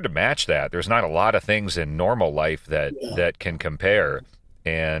 It's hard to match that. There's not a lot of things in normal life that can compare.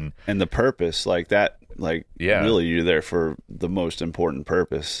 And the purpose like that, like really you're there for the most important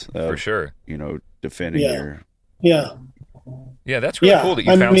purpose of, for sure, defending your that's really cool that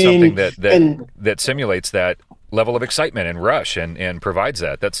you found something that simulates that level of excitement and rush and provides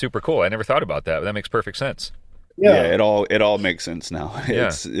that. That's super cool. I never thought about that. That makes perfect sense. It all makes sense now.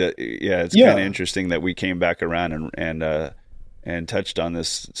 It's kind of interesting that we came back around and touched on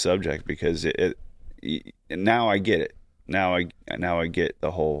this subject, because it now I get it. Now I get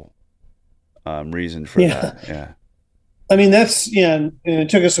the whole reason for that. Yeah. I mean, that's, and it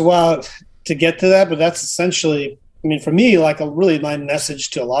took us a while to get to that, but that's essentially, I mean, for me, like really my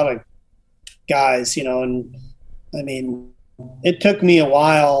message to a lot of guys, and I mean, it took me a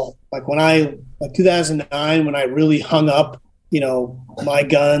while, like 2009, when I really hung up, my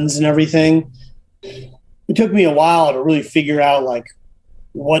guns and everything, it took me a while to really figure out like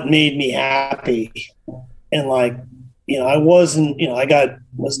what made me happy. And like, I wasn't,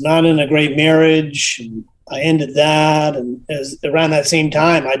 was not in a great marriage, and I ended that. And around that same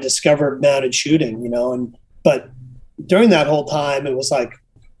time, I discovered mounted shooting, but during that whole time, it was like,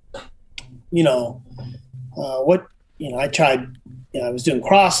 I tried, I was doing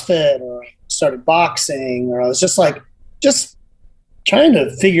CrossFit, or I started boxing, or I was just trying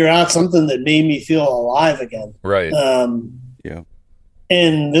to figure out something that made me feel alive again. Right.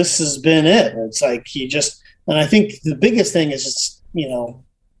 And this has been it. It's like, and I think the biggest thing is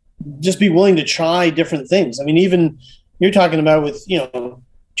just be willing to try different things. I mean, even you're talking about with,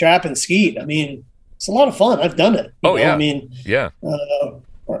 trap and skeet. I mean, it's a lot of fun. I've done it. Yeah. I mean,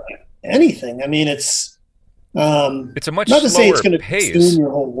 or anything. I mean, it's a much not to say it's slower going to pace, consume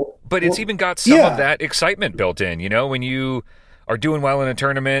your whole, but it's even got some of that excitement built in. When you are doing well in a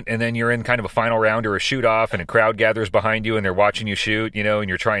tournament and then you're in kind of a final round or a shoot off and a crowd gathers behind you and they're watching you shoot, and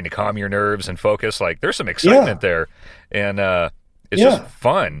you're trying to calm your nerves and focus, like there's some excitement there, and it's just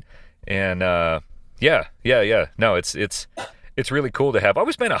fun. And no, it's really cool to have. I've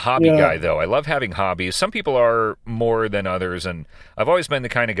always been a hobby guy, though. I love having hobbies. Some people are more than others, and I've always been the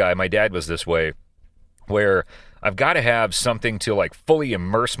kind of guy, my dad was this way, where I've got to have something to like fully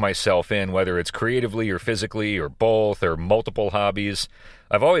immerse myself in, whether it's creatively or physically or both or multiple hobbies.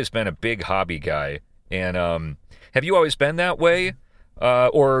 I've always been a big hobby guy. And have you always been that way?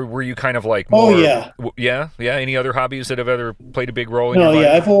 Or were you kind of like more... Oh, yeah. Yeah? Any other hobbies that have ever played a big role in your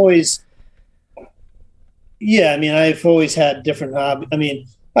life? I've always... Yeah, I mean, I've always had different hobbies. I mean,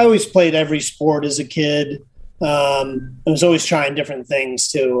 I always played every sport as a kid. I was always trying different things,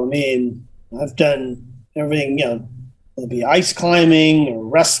 too. I mean, I've done everything, it'll be ice climbing or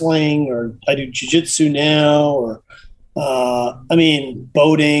wrestling, or I do jiu-jitsu now, or,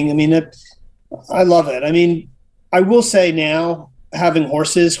 boating. I mean, I love it. I mean, I will say now, having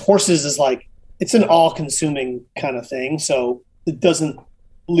horses is like, it's an all-consuming kind of thing. So it doesn't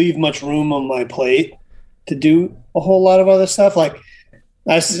leave much room on my plate to do a whole lot of other stuff. Like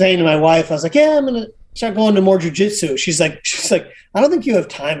I was saying to my wife, I was like, I'm going to start going to more jiu-jitsu. She's like, I don't think you have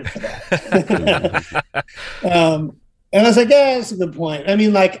time for that. And I was like, that's a good point. I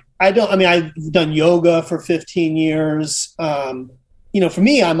mean, like, I've done yoga for 15 years. For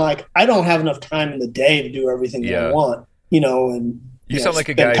me, I'm like, I don't have enough time in the day to do everything that I want, and you sound like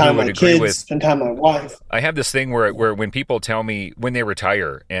a guy who would agree with spend time with my wife. I have this thing where when people tell me when they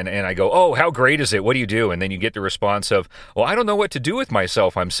retire and I go, oh, how great is it? What do you do? And then you get the response of, well, I don't know what to do with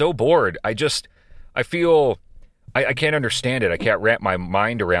myself. I'm so bored. I feel I can't understand it. I can't wrap my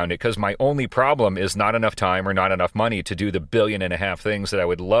mind around it because my only problem is not enough time or not enough money to do the 1.5 billion things that I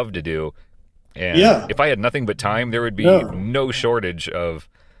would love to do. And if I had nothing but time, there would be no shortage of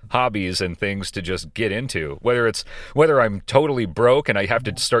hobbies and things to just get into. Whether I'm totally broke and I have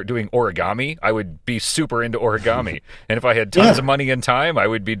to start doing origami, I would be super into origami. And if I had tons of money and time, I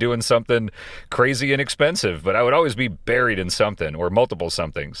would be doing something crazy and expensive. But I would always be buried in something or multiple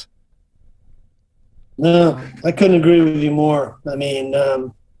somethings. No, I couldn't agree with you more. I mean,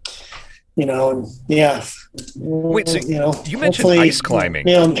 Wait, so you mentioned ice climbing.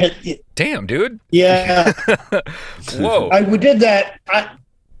 Damn, dude. Yeah. Whoa. We did that.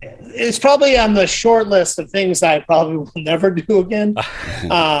 It's probably on the short list of things I probably will never do again.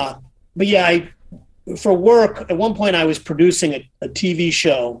 But for work, at one point I was producing a TV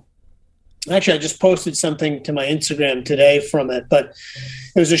show. Actually, I just posted something to my Instagram today from it, but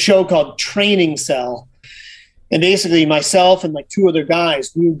it was a show called Training Cell. And basically myself and like 2 other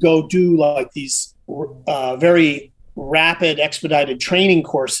guys, we would go do like these very rapid expedited training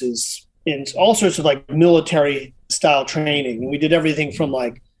courses in all sorts of like military style training. And we did everything from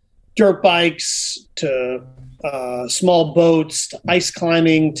like dirt bikes to small boats to ice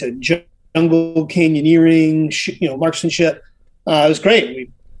climbing to jungle canyoneering, marksmanship. It was great.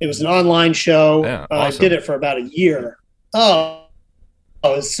 It was an online show. Yeah, I awesome. did it for about a year. Oh,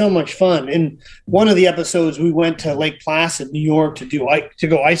 it was so much fun. In one of the episodes, we went to Lake Placid, New York, to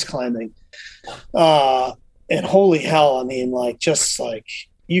go ice climbing. And holy hell, I mean,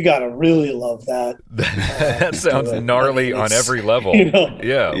 you got to really love that. That sounds gnarly on every level.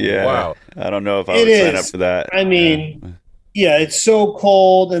 Yeah. Yeah. Wow. I don't know if I would sign up for that. I mean, yeah, it's so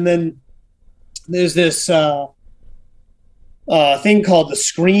cold. And then there's this thing called the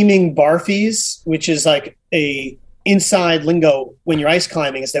screaming barfies, which is like a inside lingo when you're ice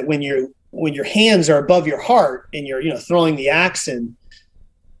climbing, is that when your hands are above your heart and you're throwing the axe in,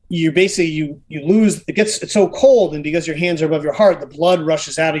 you basically you lose. It's so cold, and because your hands are above your heart, the blood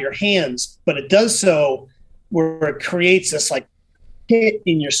rushes out of your hands, but it does so where it creates this like hit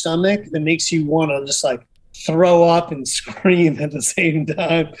in your stomach that makes you want to just like throw up and scream at the same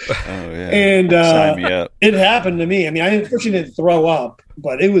time. Oh yeah. And sign me up. It happened to me. I mean, I unfortunately didn't throw up,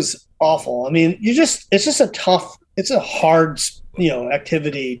 but it was awful. I mean, it's a hard,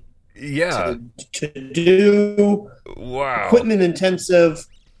 activity. Yeah. To do. Wow. Equipment intensive.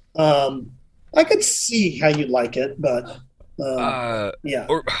 I could see how you'd like it, but yeah.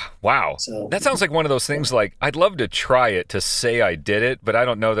 Wow. So, that sounds like one of those things. Like, I'd love to try it to say I did it, but I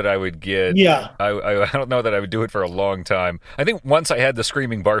don't know that I would get. Yeah. I don't know that I would do it for a long time. I think once I had the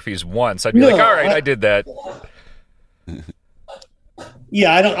screaming barfies once, I'd be like, all right, I did that.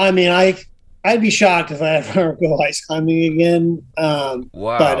 Yeah, I'd be shocked if I ever go ice climbing again.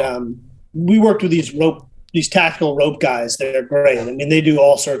 Wow. But we worked with these tactical rope guys. They're great. I mean, they do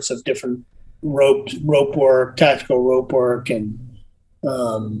all sorts of different rope work, tactical rope work, and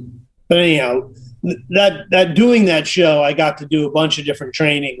but anyhow, that doing that show, I got to do a bunch of different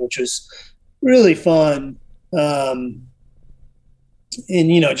training, which was really fun. And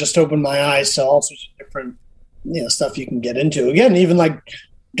just opened my eyes to all sorts of different stuff you can get into. Again, even like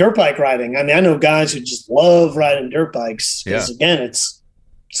dirt bike riding. I mean, I know guys who just love riding dirt bikes because again, it's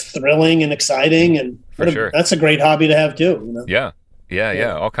thrilling and exciting, and that's a great hobby to have too. Yeah.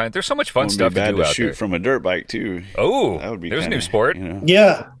 All kinds. There's so much fun stuff to do out shoot there. from a dirt bike too. Oh, that would be there's a new sport.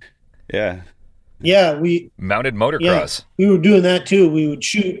 Yeah. We mounted motocross. We were doing that too. We would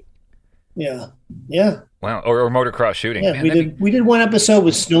shoot. Yeah. Wow. Or motocross shooting. Yeah, Man, we did one episode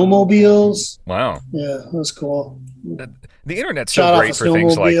with snowmobiles. Wow. Yeah, that was cool. The internet's so great for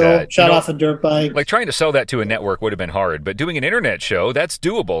things like that. Shot off a dirt bike. Like trying to sell that to a network would have been hard, but doing an internet show, that's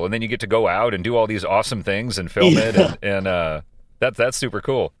doable. And then you get to go out and do all these awesome things and film it, and that's super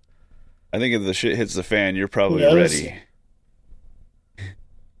cool. I think if the shit hits the fan, you're probably ready.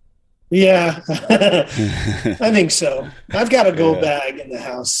 Yeah, I think so. I've got a go bag in the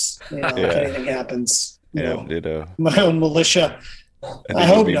house. If anything happens. Ditto. My own militia. I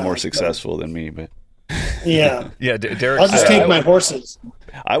hope you'll be more successful than me, but yeah. Derek. I'll just take my horses.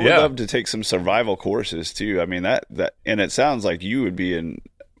 I would love to take some survival courses too. I mean that, and it sounds like you would be a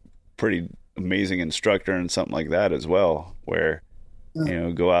pretty amazing instructor in something like that as well, where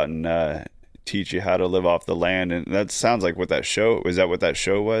go out and teach you how to live off the land. And that sounds like what that show was. That what that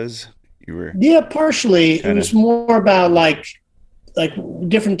show was? You were partially. It was more about like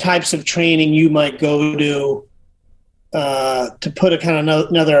different types of training you might go to put a kind of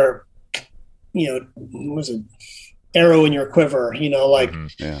another, what was it, arrow in your quiver, like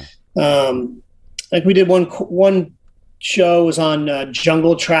we did one show was on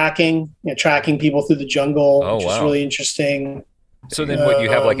jungle tracking, tracking people through the jungle, which is really interesting. So then you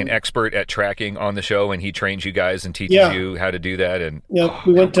have like an expert at tracking on the show, and he trains you guys and teaches you how to do that. And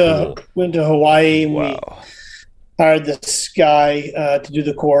we went to Hawaii, and we hired this guy to do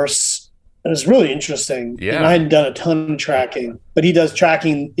the course. It was really interesting. Yeah. And I hadn't done a ton of tracking, but he does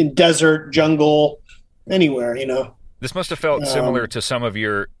tracking in desert, jungle, anywhere, This must have felt similar to some of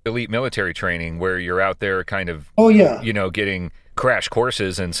your elite military training, where you're out there kind of, getting crash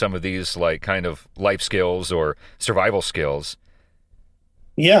courses in some of these like kind of life skills or survival skills.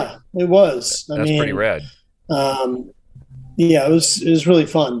 Yeah, it was. That's pretty rad. It was really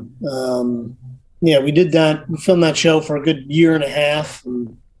fun. We did that. We filmed that show for a good year and a half,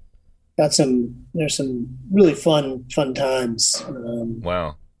 and there's some really fun times.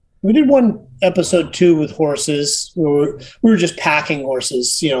 Wow. We did one episode too with horses. We were just packing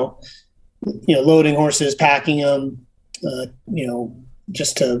horses, loading horses, packing them,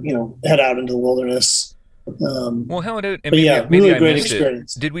 just to, head out into the wilderness. Really great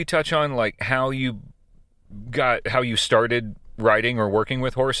experience. Did we touch on like how you started riding or working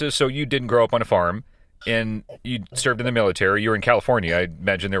with horses? So you didn't grow up on a farm. And you served in the military. You were in California. I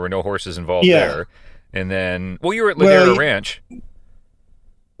imagine there were no horses involved Yeah. there. And then, you were at Ladera Ranch.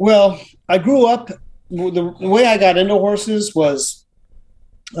 Well, I grew up, the way I got into horses was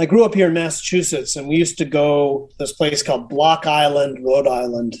I grew up here in Massachusetts, and we used to go to this place called Block Island, Rhode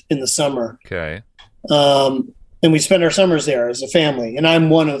Island in the summer. Okay. And we spent our summers there as a family. And I'm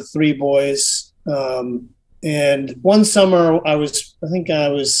one of 3 boys. And one summer I was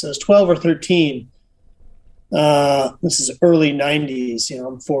 12 or 13. This is early 90s.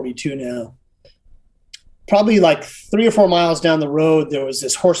 I'm 42 now. Probably like 3 or 4 miles down the road, there was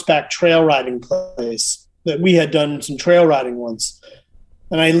this horseback trail riding place that we had done some trail riding once.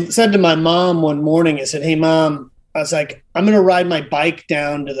 And I said to my mom one morning, I said, "Hey, Mom," I was like, "I'm going to ride my bike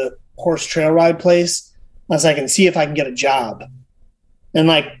down to the horse trail ride place. I was like, and see if I can get a job." And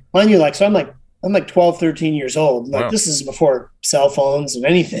like, mind you, like, so I'm like 12, 13 years old. Like, Wow. This is before cell phones and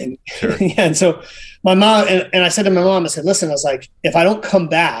anything. Sure. Yeah. And so my mom, and I said to my mom, I said, "Listen," I was like, "if I don't come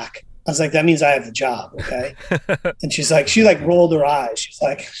back," I was like, "that means I have the job." Okay. And she rolled her eyes.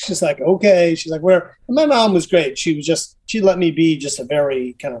 She's like, "Okay." She's like, "Where?" And my mom was great. She let me be just a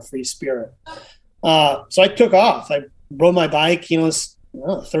very kind of free spirit. So I took off. I rode my bike,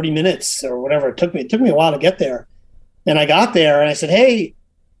 30 minutes or whatever it took me. It took me a while to get there. And I got there and I said, "Hey,"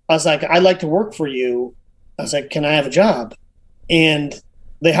 I was like, "I'd like to work for you." I was like, "Can I have a job?" And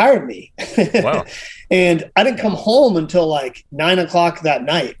they hired me. Wow. And I didn't come home until like 9:00 that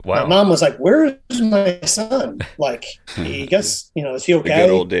night. Wow. My mom was like, "Where's my son? Like, he guess, is he okay?" The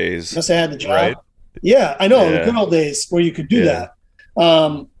good old days. Guess I had the job. Right. Yeah, I know. Yeah. The good old days where you could do Yeah.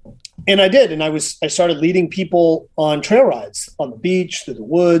 that. And I did. And I started leading people on trail rides on the beach, through the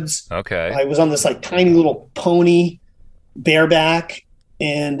woods. Okay. I was on this like tiny little pony bareback.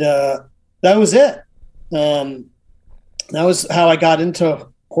 And that was it. That was how I got into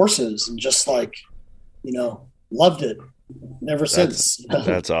horses and just like, loved it ever since.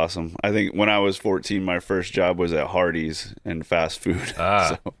 That's awesome. I think when I was 14, my first job was at Hardee's in fast food.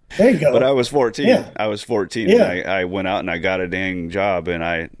 Ah. So, There you go. but I was 14. Yeah. I was 14. Yeah. And I went out and I got a dang job and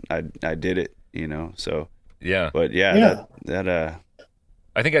I did it, So, Yeah. but yeah, Yeah. that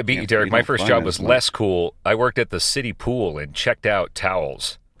I think I beat Yeah, you, Derek. you My don't first find job it was as much. less cool. I worked at the city pool and checked out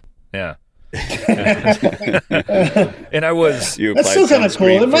towels. Yeah. And I was, you That's applied still kind of cool.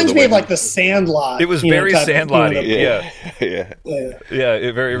 sunscreen It for reminds the me of women. like the Sandlot. it was you know, very type of, Sandlot-y. the- Yeah. yeah. yeah,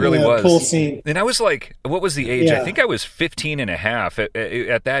 It really yeah, was. pool scene. And I was like, what was the age? I Yeah. think I was 15 and a half.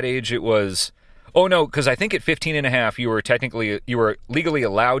 At that age, it was, oh no, because I think at 15 and a half, you were legally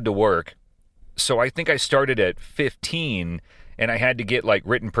allowed to work. So I think I started at 15 and I had to get like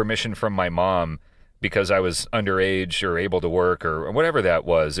written permission from my mom because I was underage or able to work or whatever that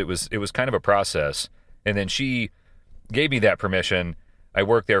was. It was kind of a process. And then she gave me that permission. I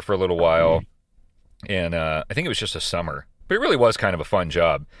worked there for a little while and I think it was just a summer. But it really was kind of a fun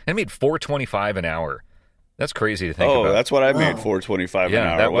job. And I made $4.25 an hour. That's crazy to think about. Oh, that's what I made, Wow. $4.25 an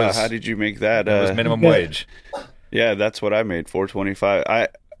Yeah, hour. that Wow, was- how did you make that? That was minimum Yeah. wage. Yeah, that's what I made, $4.25.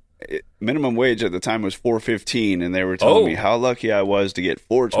 Minimum wage at the time was $4.15, and they were telling Oh. me how lucky I was to get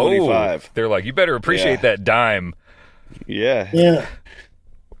 $4.25. They're like, you better appreciate Yeah. that dime. Yeah, Yeah.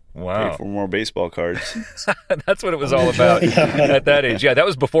 Wow. pay for more baseball cards. That's what it was all about Yeah. at that age. Yeah, that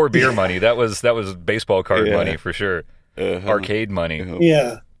was before beer money. That was baseball card Yeah. money for sure. Arcade money.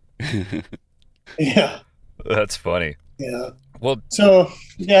 Yeah. Yeah. That's funny. Yeah. Well, So,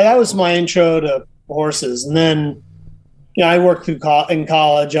 yeah, that was my intro to horses. And then, I worked through in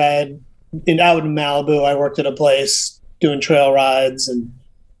college. Out in Malibu, I worked at a place doing trail rides. And,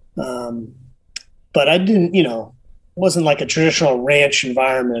 but I didn't, wasn't like a traditional ranch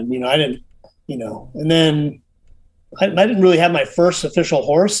environment. I didn't, and then I didn't really have my first official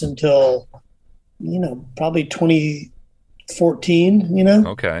horse until, probably 2014,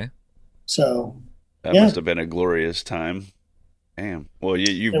 okay. So, That Yeah. must have been a glorious time. Damn. Well,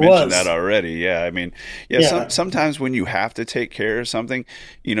 you've It mentioned was. that already. Yeah. I mean, Yeah. sometimes when you have to take care of something,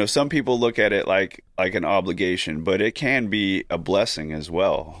 some people look at it like an obligation, but it can be a blessing as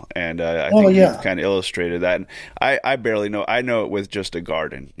well. And I think yeah. you've kind of illustrated that. And I barely know. I know it with just a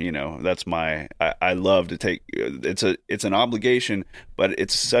garden. That's I love to take. It's an obligation, but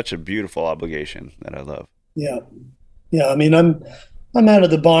it's such a beautiful obligation that I love. yeah. Yeah. I mean, I'm out of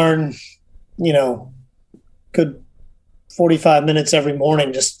the barn, good 45 minutes every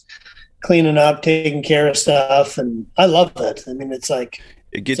morning, just cleaning up, taking care of stuff. And I love it. I mean, it's like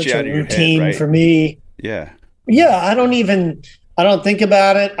It gets such you a out of your routine head, right? for me. Yeah. Yeah. I don't think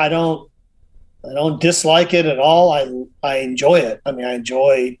about it. I don't dislike it at all. I enjoy it. I mean, I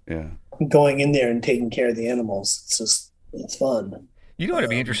enjoy Yeah. going in there and taking care of the animals. It's fun. You know what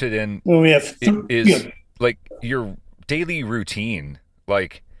I'd be interested in When we have is like your daily routine.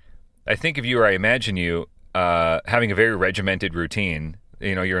 Like, I think of you, or I imagine you having a very regimented routine.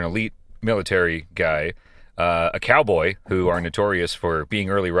 You know, you're an elite military guy, a cowboy who are notorious for being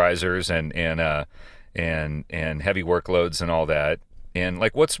early risers and heavy workloads and all that. And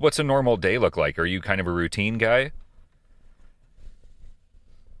like, what's a normal day look like? Are you kind of a routine guy?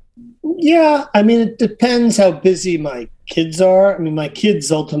 Yeah, I mean, it depends how busy my kids are. I mean, my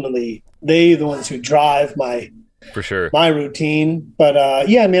kids ultimately, they the ones who drive For sure. my routine. But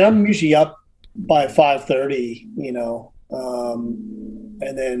yeah, I mean, I'm usually up by 5:30,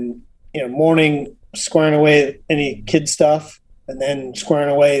 and then morning squaring away any kid stuff, and then squaring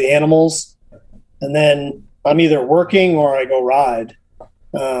away the animals, and then I'm either working or I go ride,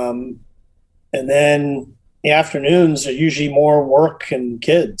 and then the afternoons are usually more work and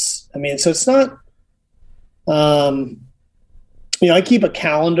kids. I mean, so it's not, I keep a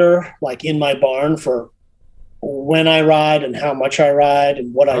calendar like in my barn for when I ride and how much I ride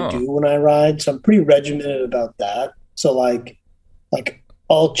and what I do when I ride. So I'm pretty regimented about that. So like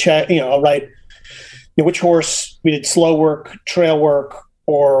I'll check, I'll write which horse we did slow work, trail work,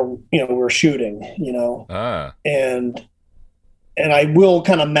 or, we're shooting, and I will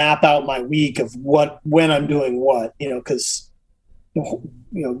kind of map out my week of when I'm doing what, because,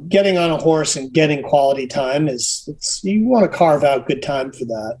 getting on a horse and getting quality time you want to carve out good time for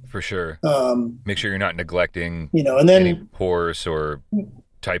that. For sure. Make sure you're not neglecting, and then any horse or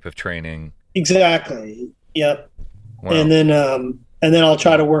type of training. Exactly. Yep. Wow. And then I'll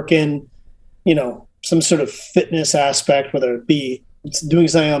try to work in, some sort of fitness aspect, whether it be doing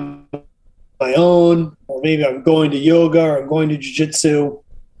something on my own, or maybe I'm going to yoga or I'm going to jiu-jitsu.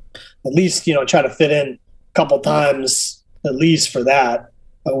 At least, try to fit in a couple times at least for that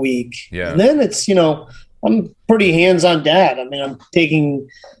a week. Yeah. And then it's, I'm pretty hands-on dad. I mean, I'm taking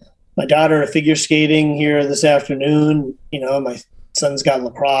my daughter to figure skating here this afternoon. My son's got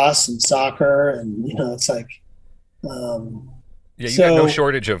lacrosse and soccer, and, it's like, yeah, you got no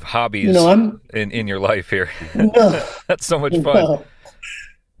shortage of hobbies in your life here. No, that's so much fun. No.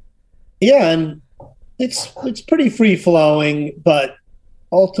 Yeah, and it's pretty free flowing, but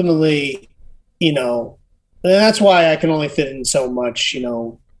ultimately, that's why I can only fit in so much,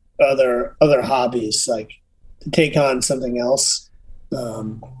 other hobbies, like to take on something else,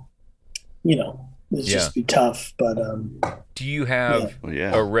 it's just be tough. But do you have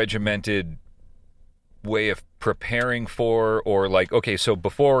a regimented way of preparing for, or like, okay, so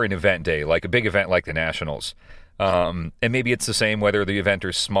before an event day, like a big event like the Nationals, and maybe it's the same whether the event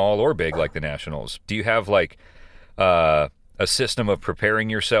is small or big like the Nationals, do you have like a system of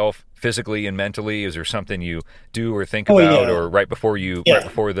preparing yourself physically and mentally? Is there something you do or think about, or right before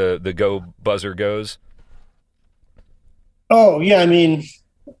the go buzzer goes? Oh yeah, I mean,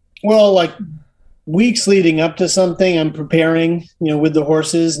 well, like weeks leading up to something, I'm preparing, with the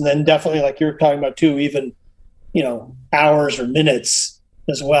horses, and then definitely like you're talking about too, even, hours or minutes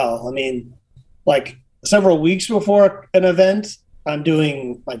as well. I mean, like several weeks before an event, I'm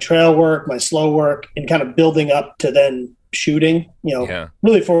doing my trail work, my slow work, and kind of building up to then shooting,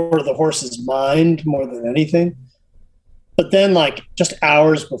 really for the horse's mind more than anything. But then like just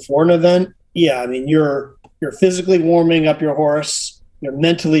hours before an event, I mean, you're physically warming up your horse, you're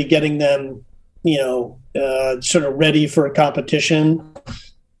mentally getting them, sort of ready for a competition.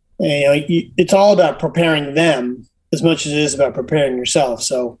 And, it's all about preparing them as much as it is about preparing yourself.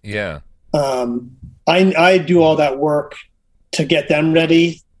 So I do all that work to get them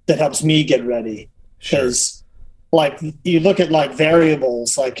ready. That helps me get ready. Because like you look at like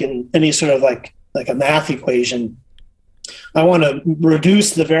variables, like in any sort of like a math equation, I want to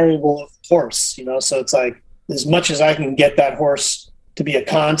reduce the variable of the horse, so it's like as much as I can get that horse to be a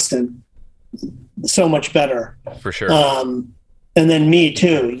constant, so much better. For sure. And then me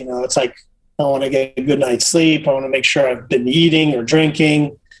too, it's like, I want to get a good night's sleep. I want to make sure I've been eating or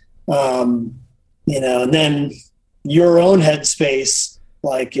drinking, and then your own headspace,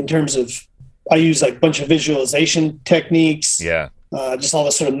 like in terms of, I use like a bunch of visualization techniques. Yeah. Just all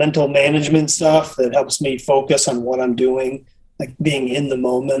the sort of mental management stuff that helps me focus on what I'm doing, like being in the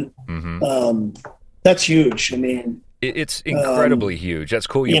moment. Mm-hmm. That's huge. I mean, it's incredibly huge. That's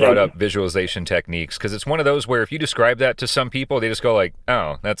cool you brought up visualization techniques, because it's one of those where if you describe that to some people, they just go like,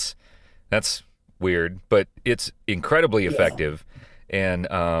 oh, that's weird, but it's incredibly effective. And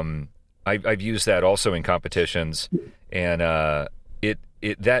I've used that also in competitions, and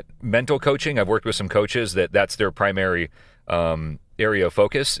that mental coaching, I've worked with some coaches that's their primary area of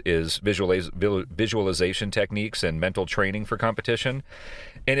focus is visualization techniques and mental training for competition.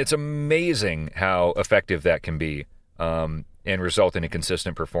 And it's amazing how effective that can be. and result in a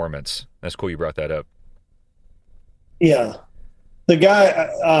consistent performance. That's cool you brought that up. Yeah. The guy,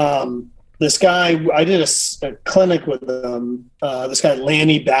 this guy, I did a clinic with this guy,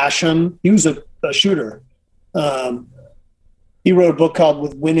 Lanny Basham. He was a shooter. He wrote a book called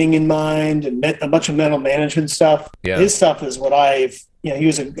With Winning in Mind and a bunch of mental management stuff. Yeah. His stuff is what he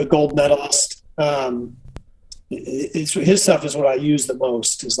was a gold medalist. His stuff is what I use the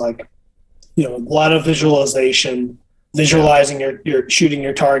most, is like, a lot of visualization, visualizing your shooting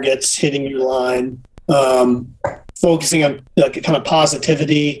your targets, hitting your line, focusing on like kind of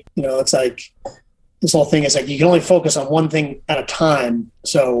positivity. It's like this whole thing is like you can only focus on one thing at a time.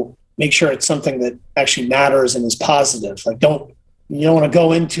 So make sure it's something that actually matters and is positive. Like you don't want to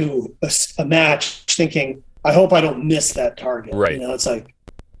go into a match thinking, I hope I don't miss that target. Right. It's like,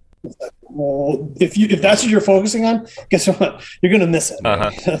 well, if that's what you're focusing on, guess what? You're going to miss it.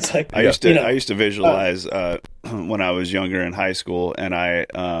 Right? It's like, I used to visualize when I was younger in high school, and I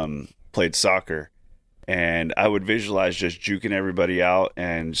played soccer, and I would visualize just juking everybody out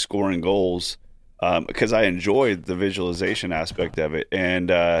and scoring goals because I enjoyed the visualization aspect of it. And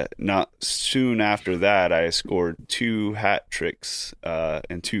not soon after that, I scored 2 hat tricks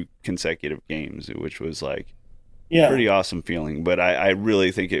in 2 consecutive games, which was like pretty awesome feeling. But I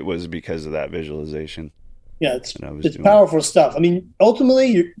really think it was because of that visualization. Yeah, it's powerful stuff. I mean,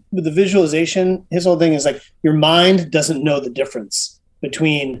 ultimately, with the visualization, his whole thing is like your mind doesn't know the difference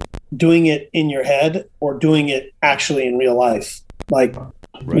between doing it in your head or doing it actually in real life. Like,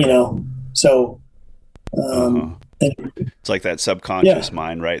 so it's like that subconscious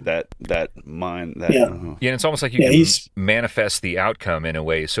mind, right? That mind. And it's almost like you can manifest the outcome in a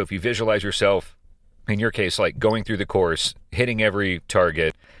way. So if you visualize yourself, in your case, like going through the course, hitting every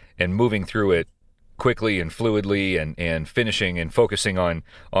target and moving through it quickly and fluidly and finishing and focusing on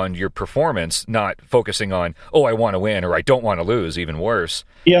your performance, not focusing on, I want to win or I don't want to lose, even worse.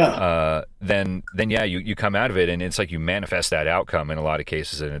 Yeah. Then you come out of it and it's like you manifest that outcome in a lot of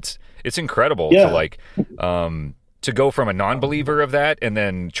cases, and it's incredible to like to go from a non-believer of that and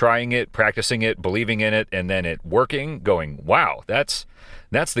then trying it, practicing it, believing in it, and then it working, going, wow, that's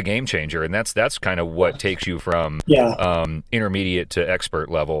the game changer, and that's kind of what takes you from intermediate to expert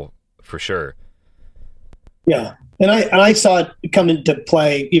level for sure. Yeah, and I saw it come into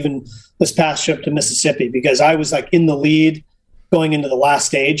play even this past trip to Mississippi, because I was like in the lead going into the last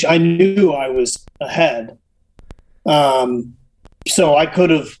stage. I knew I was ahead, so I could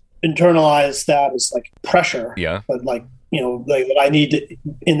have internalized that as like pressure. Yeah, but like like I need to,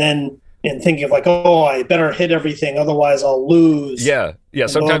 and thinking of like, I better hit everything, otherwise I'll lose. Yeah.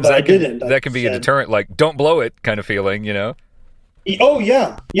 Sometimes that can be a deterrent, like don't blow it kind of feeling, Oh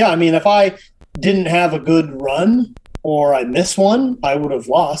yeah. I mean, if I didn't have a good run or I missed one, I would have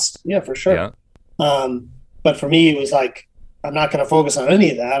lost. Yeah, for sure. Yeah. But for me, it was like, I'm not going to focus on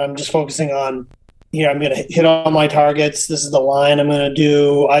any of that. I'm just focusing on, I'm going to hit all my targets. This is the line I'm going to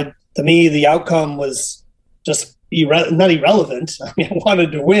do. To me, the outcome was just not irrelevant. I mean, I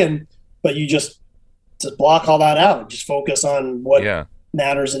wanted to win, but you just block all that out. Just focus on what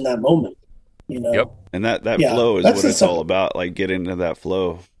matters in that moment. Yep. And that flow is what it's all about. Like get into that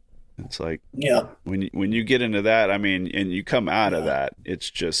flow. It's like when you get into that, I mean, and you come out of that,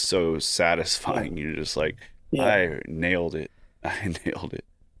 it's just so satisfying. You're just like, I nailed it.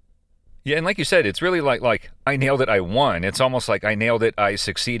 Yeah, and like you said, it's really like I nailed it, I won. It's almost like I nailed it, I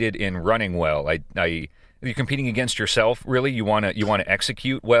succeeded in running well. You're competing against yourself, really. You want to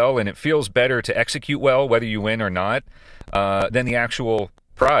execute well, and it feels better to execute well, whether you win or not, than the actual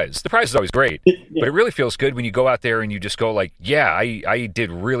prize. The prize is always great, but it really feels good when you go out there and you just go like, I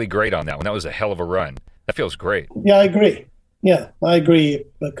did really great on that one. That was a hell of a run. That feels great. Yeah, I agree. Yeah, I agree.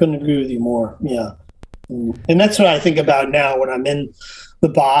 I couldn't agree with you more. Yeah. And that's what I think about now when I'm in the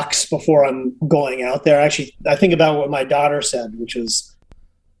box before I'm going out there. Actually, I think about what my daughter said, which is,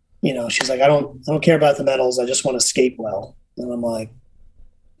 she's like, I don't care about the medals. I just want to skate well. And I'm like,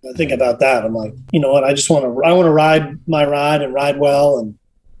 I think about that. I'm like, you know what? I want to ride my ride and ride well. And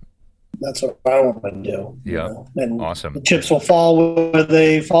that's what I want to do. Yeah. And awesome. The chips will fall where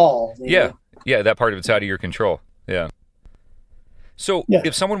they fall. Yeah. Yeah. That part of it's out of your control. Yeah. So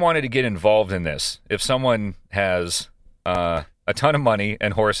if someone wanted to get involved in this, if someone has a ton of money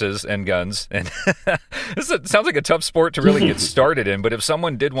and horses and guns, and this sounds like a tough sport to really get started in, but if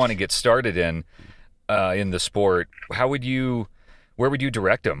someone did want to get started in the sport, where would you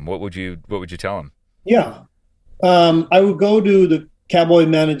direct them? What would you tell them? Yeah. I would go to the Cowboy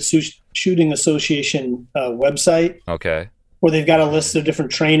Mounted Shooting Association website. Okay. Where they've got a list of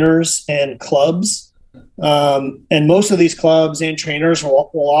different trainers and clubs. And most of these clubs and trainers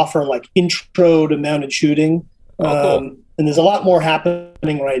will offer like intro to mounted shooting. Cool. and there's a lot more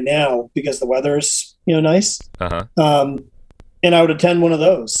happening right now because the weather's nice. And I would attend one of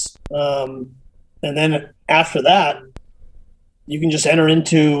those. And then after that, you can just enter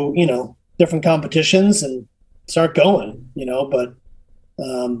into different competitions and start going. But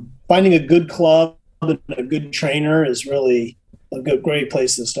finding a good club and a good trainer is really a great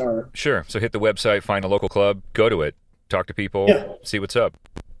place to start. Sure. So hit the website, find a local club, go to it, talk to people, see what's up.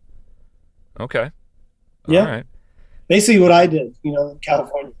 Okay. All right. Basically what I did, in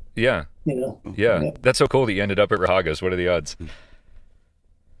California. Yeah. Yeah. That's so cool that you ended up at Rahagas. What are the odds?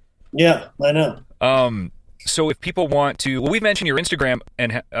 Yeah, I know. So if people want to, well, we've mentioned your Instagram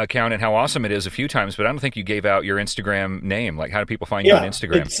account and how awesome it is a few times, but I don't think you gave out your Instagram name. Like, how do people find you on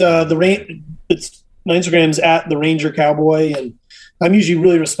Instagram? It's my Instagram's at the Ranger Cowboy, and I'm usually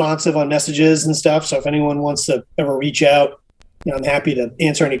really responsive on messages and stuff. So if anyone wants to ever reach out, I'm happy to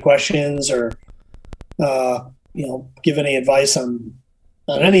answer any questions or give any advice on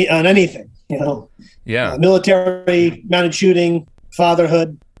anything. Military, mounted shooting,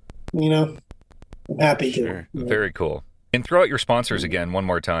 fatherhood. I'm happy to. Sure. Very cool. And throw out your sponsors again one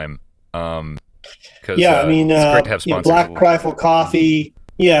more time. It's great to have sponsors. Black Rifle Coffee.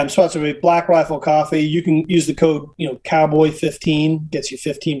 Yeah, I'm sponsored with Black Rifle Coffee. You can use the code, Cowboy15, gets you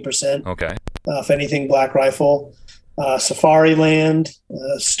 15%. Okay. Off anything Black Rifle. Safari Land,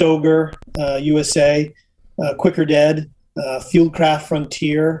 Stoger, USA, Quicker Dead, Fieldcraft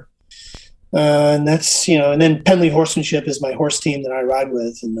Frontier. And that's, and then Penley Horsemanship is my horse team that I ride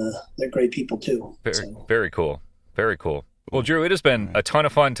with, and they're great people too. Very cool. Very cool. Well, Drew, it has been a ton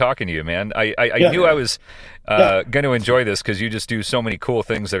of fun talking to you, man. I knew I was going to enjoy this because you just do so many cool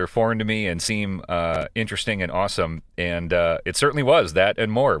things that are foreign to me and seem interesting and awesome. And it certainly was that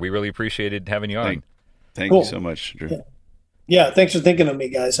and more. We really appreciated having you on. Thank you so much, Drew. Yeah, thanks for thinking of me,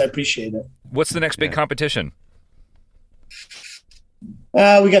 guys. I appreciate it. What's the next big competition?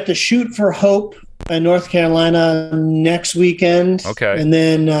 We got the Shoot for Hope in North Carolina next weekend. Okay. And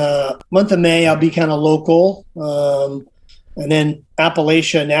then month of May, I'll be kind of local. And then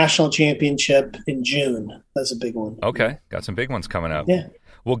Appalachia National Championship in June. That's a big one. Okay. Got some big ones coming up. Yeah.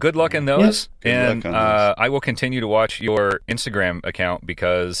 Well, good luck in those. Yeah. And I will continue to watch your Instagram account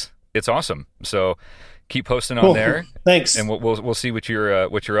because it's awesome. So keep posting on there. Thanks. And we'll see what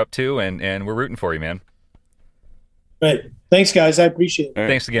you're up to, and we're rooting for you, man. Right. Thanks, guys. I appreciate it. Right.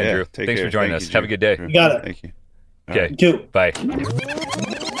 Thanks again, Drew. Thanks for joining us. Have a good day. You got it. Thank you. Okay. You too. Bye.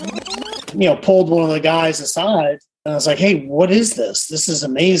 Pulled one of the guys aside, and I was like, "Hey, what is this? This is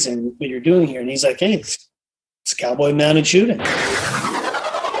amazing what you're doing here." And he's like, "Hey, it's cowboy mounted shooting."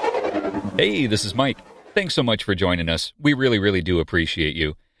 Hey, this is Mike. Thanks so much for joining us. We really, really do appreciate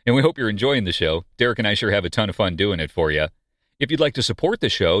you. And we hope you're enjoying the show. Derek and I sure have a ton of fun doing it for you. If you'd like to support the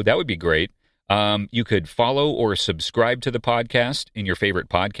show, that would be great. You could follow or subscribe to the podcast in your favorite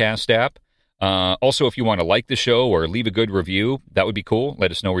podcast app. Also, if you want to like the show or leave a good review, that would be cool.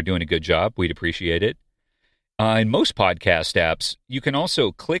 Let us know we're doing a good job. We'd appreciate it. In most podcast apps, you can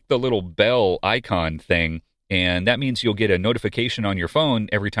also click the little bell icon thing, and that means you'll get a notification on your phone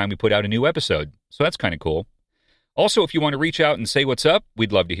every time we put out a new episode. So that's kind of cool. Also, if you want to reach out and say what's up,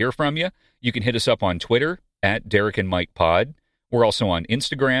 we'd love to hear from you. You can hit us up on Twitter at Derek and Mike Pod. We're also on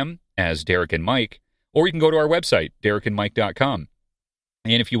Instagram as Derek and Mike, or you can go to our website, derekandmike.com.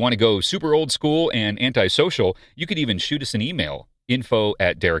 And if you want to go super old school and antisocial, you could even shoot us an email,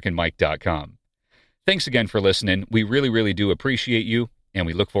 info@derekandmike.com. Thanks again for listening. We really, really do appreciate you, and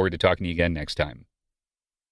we look forward to talking to you again next time.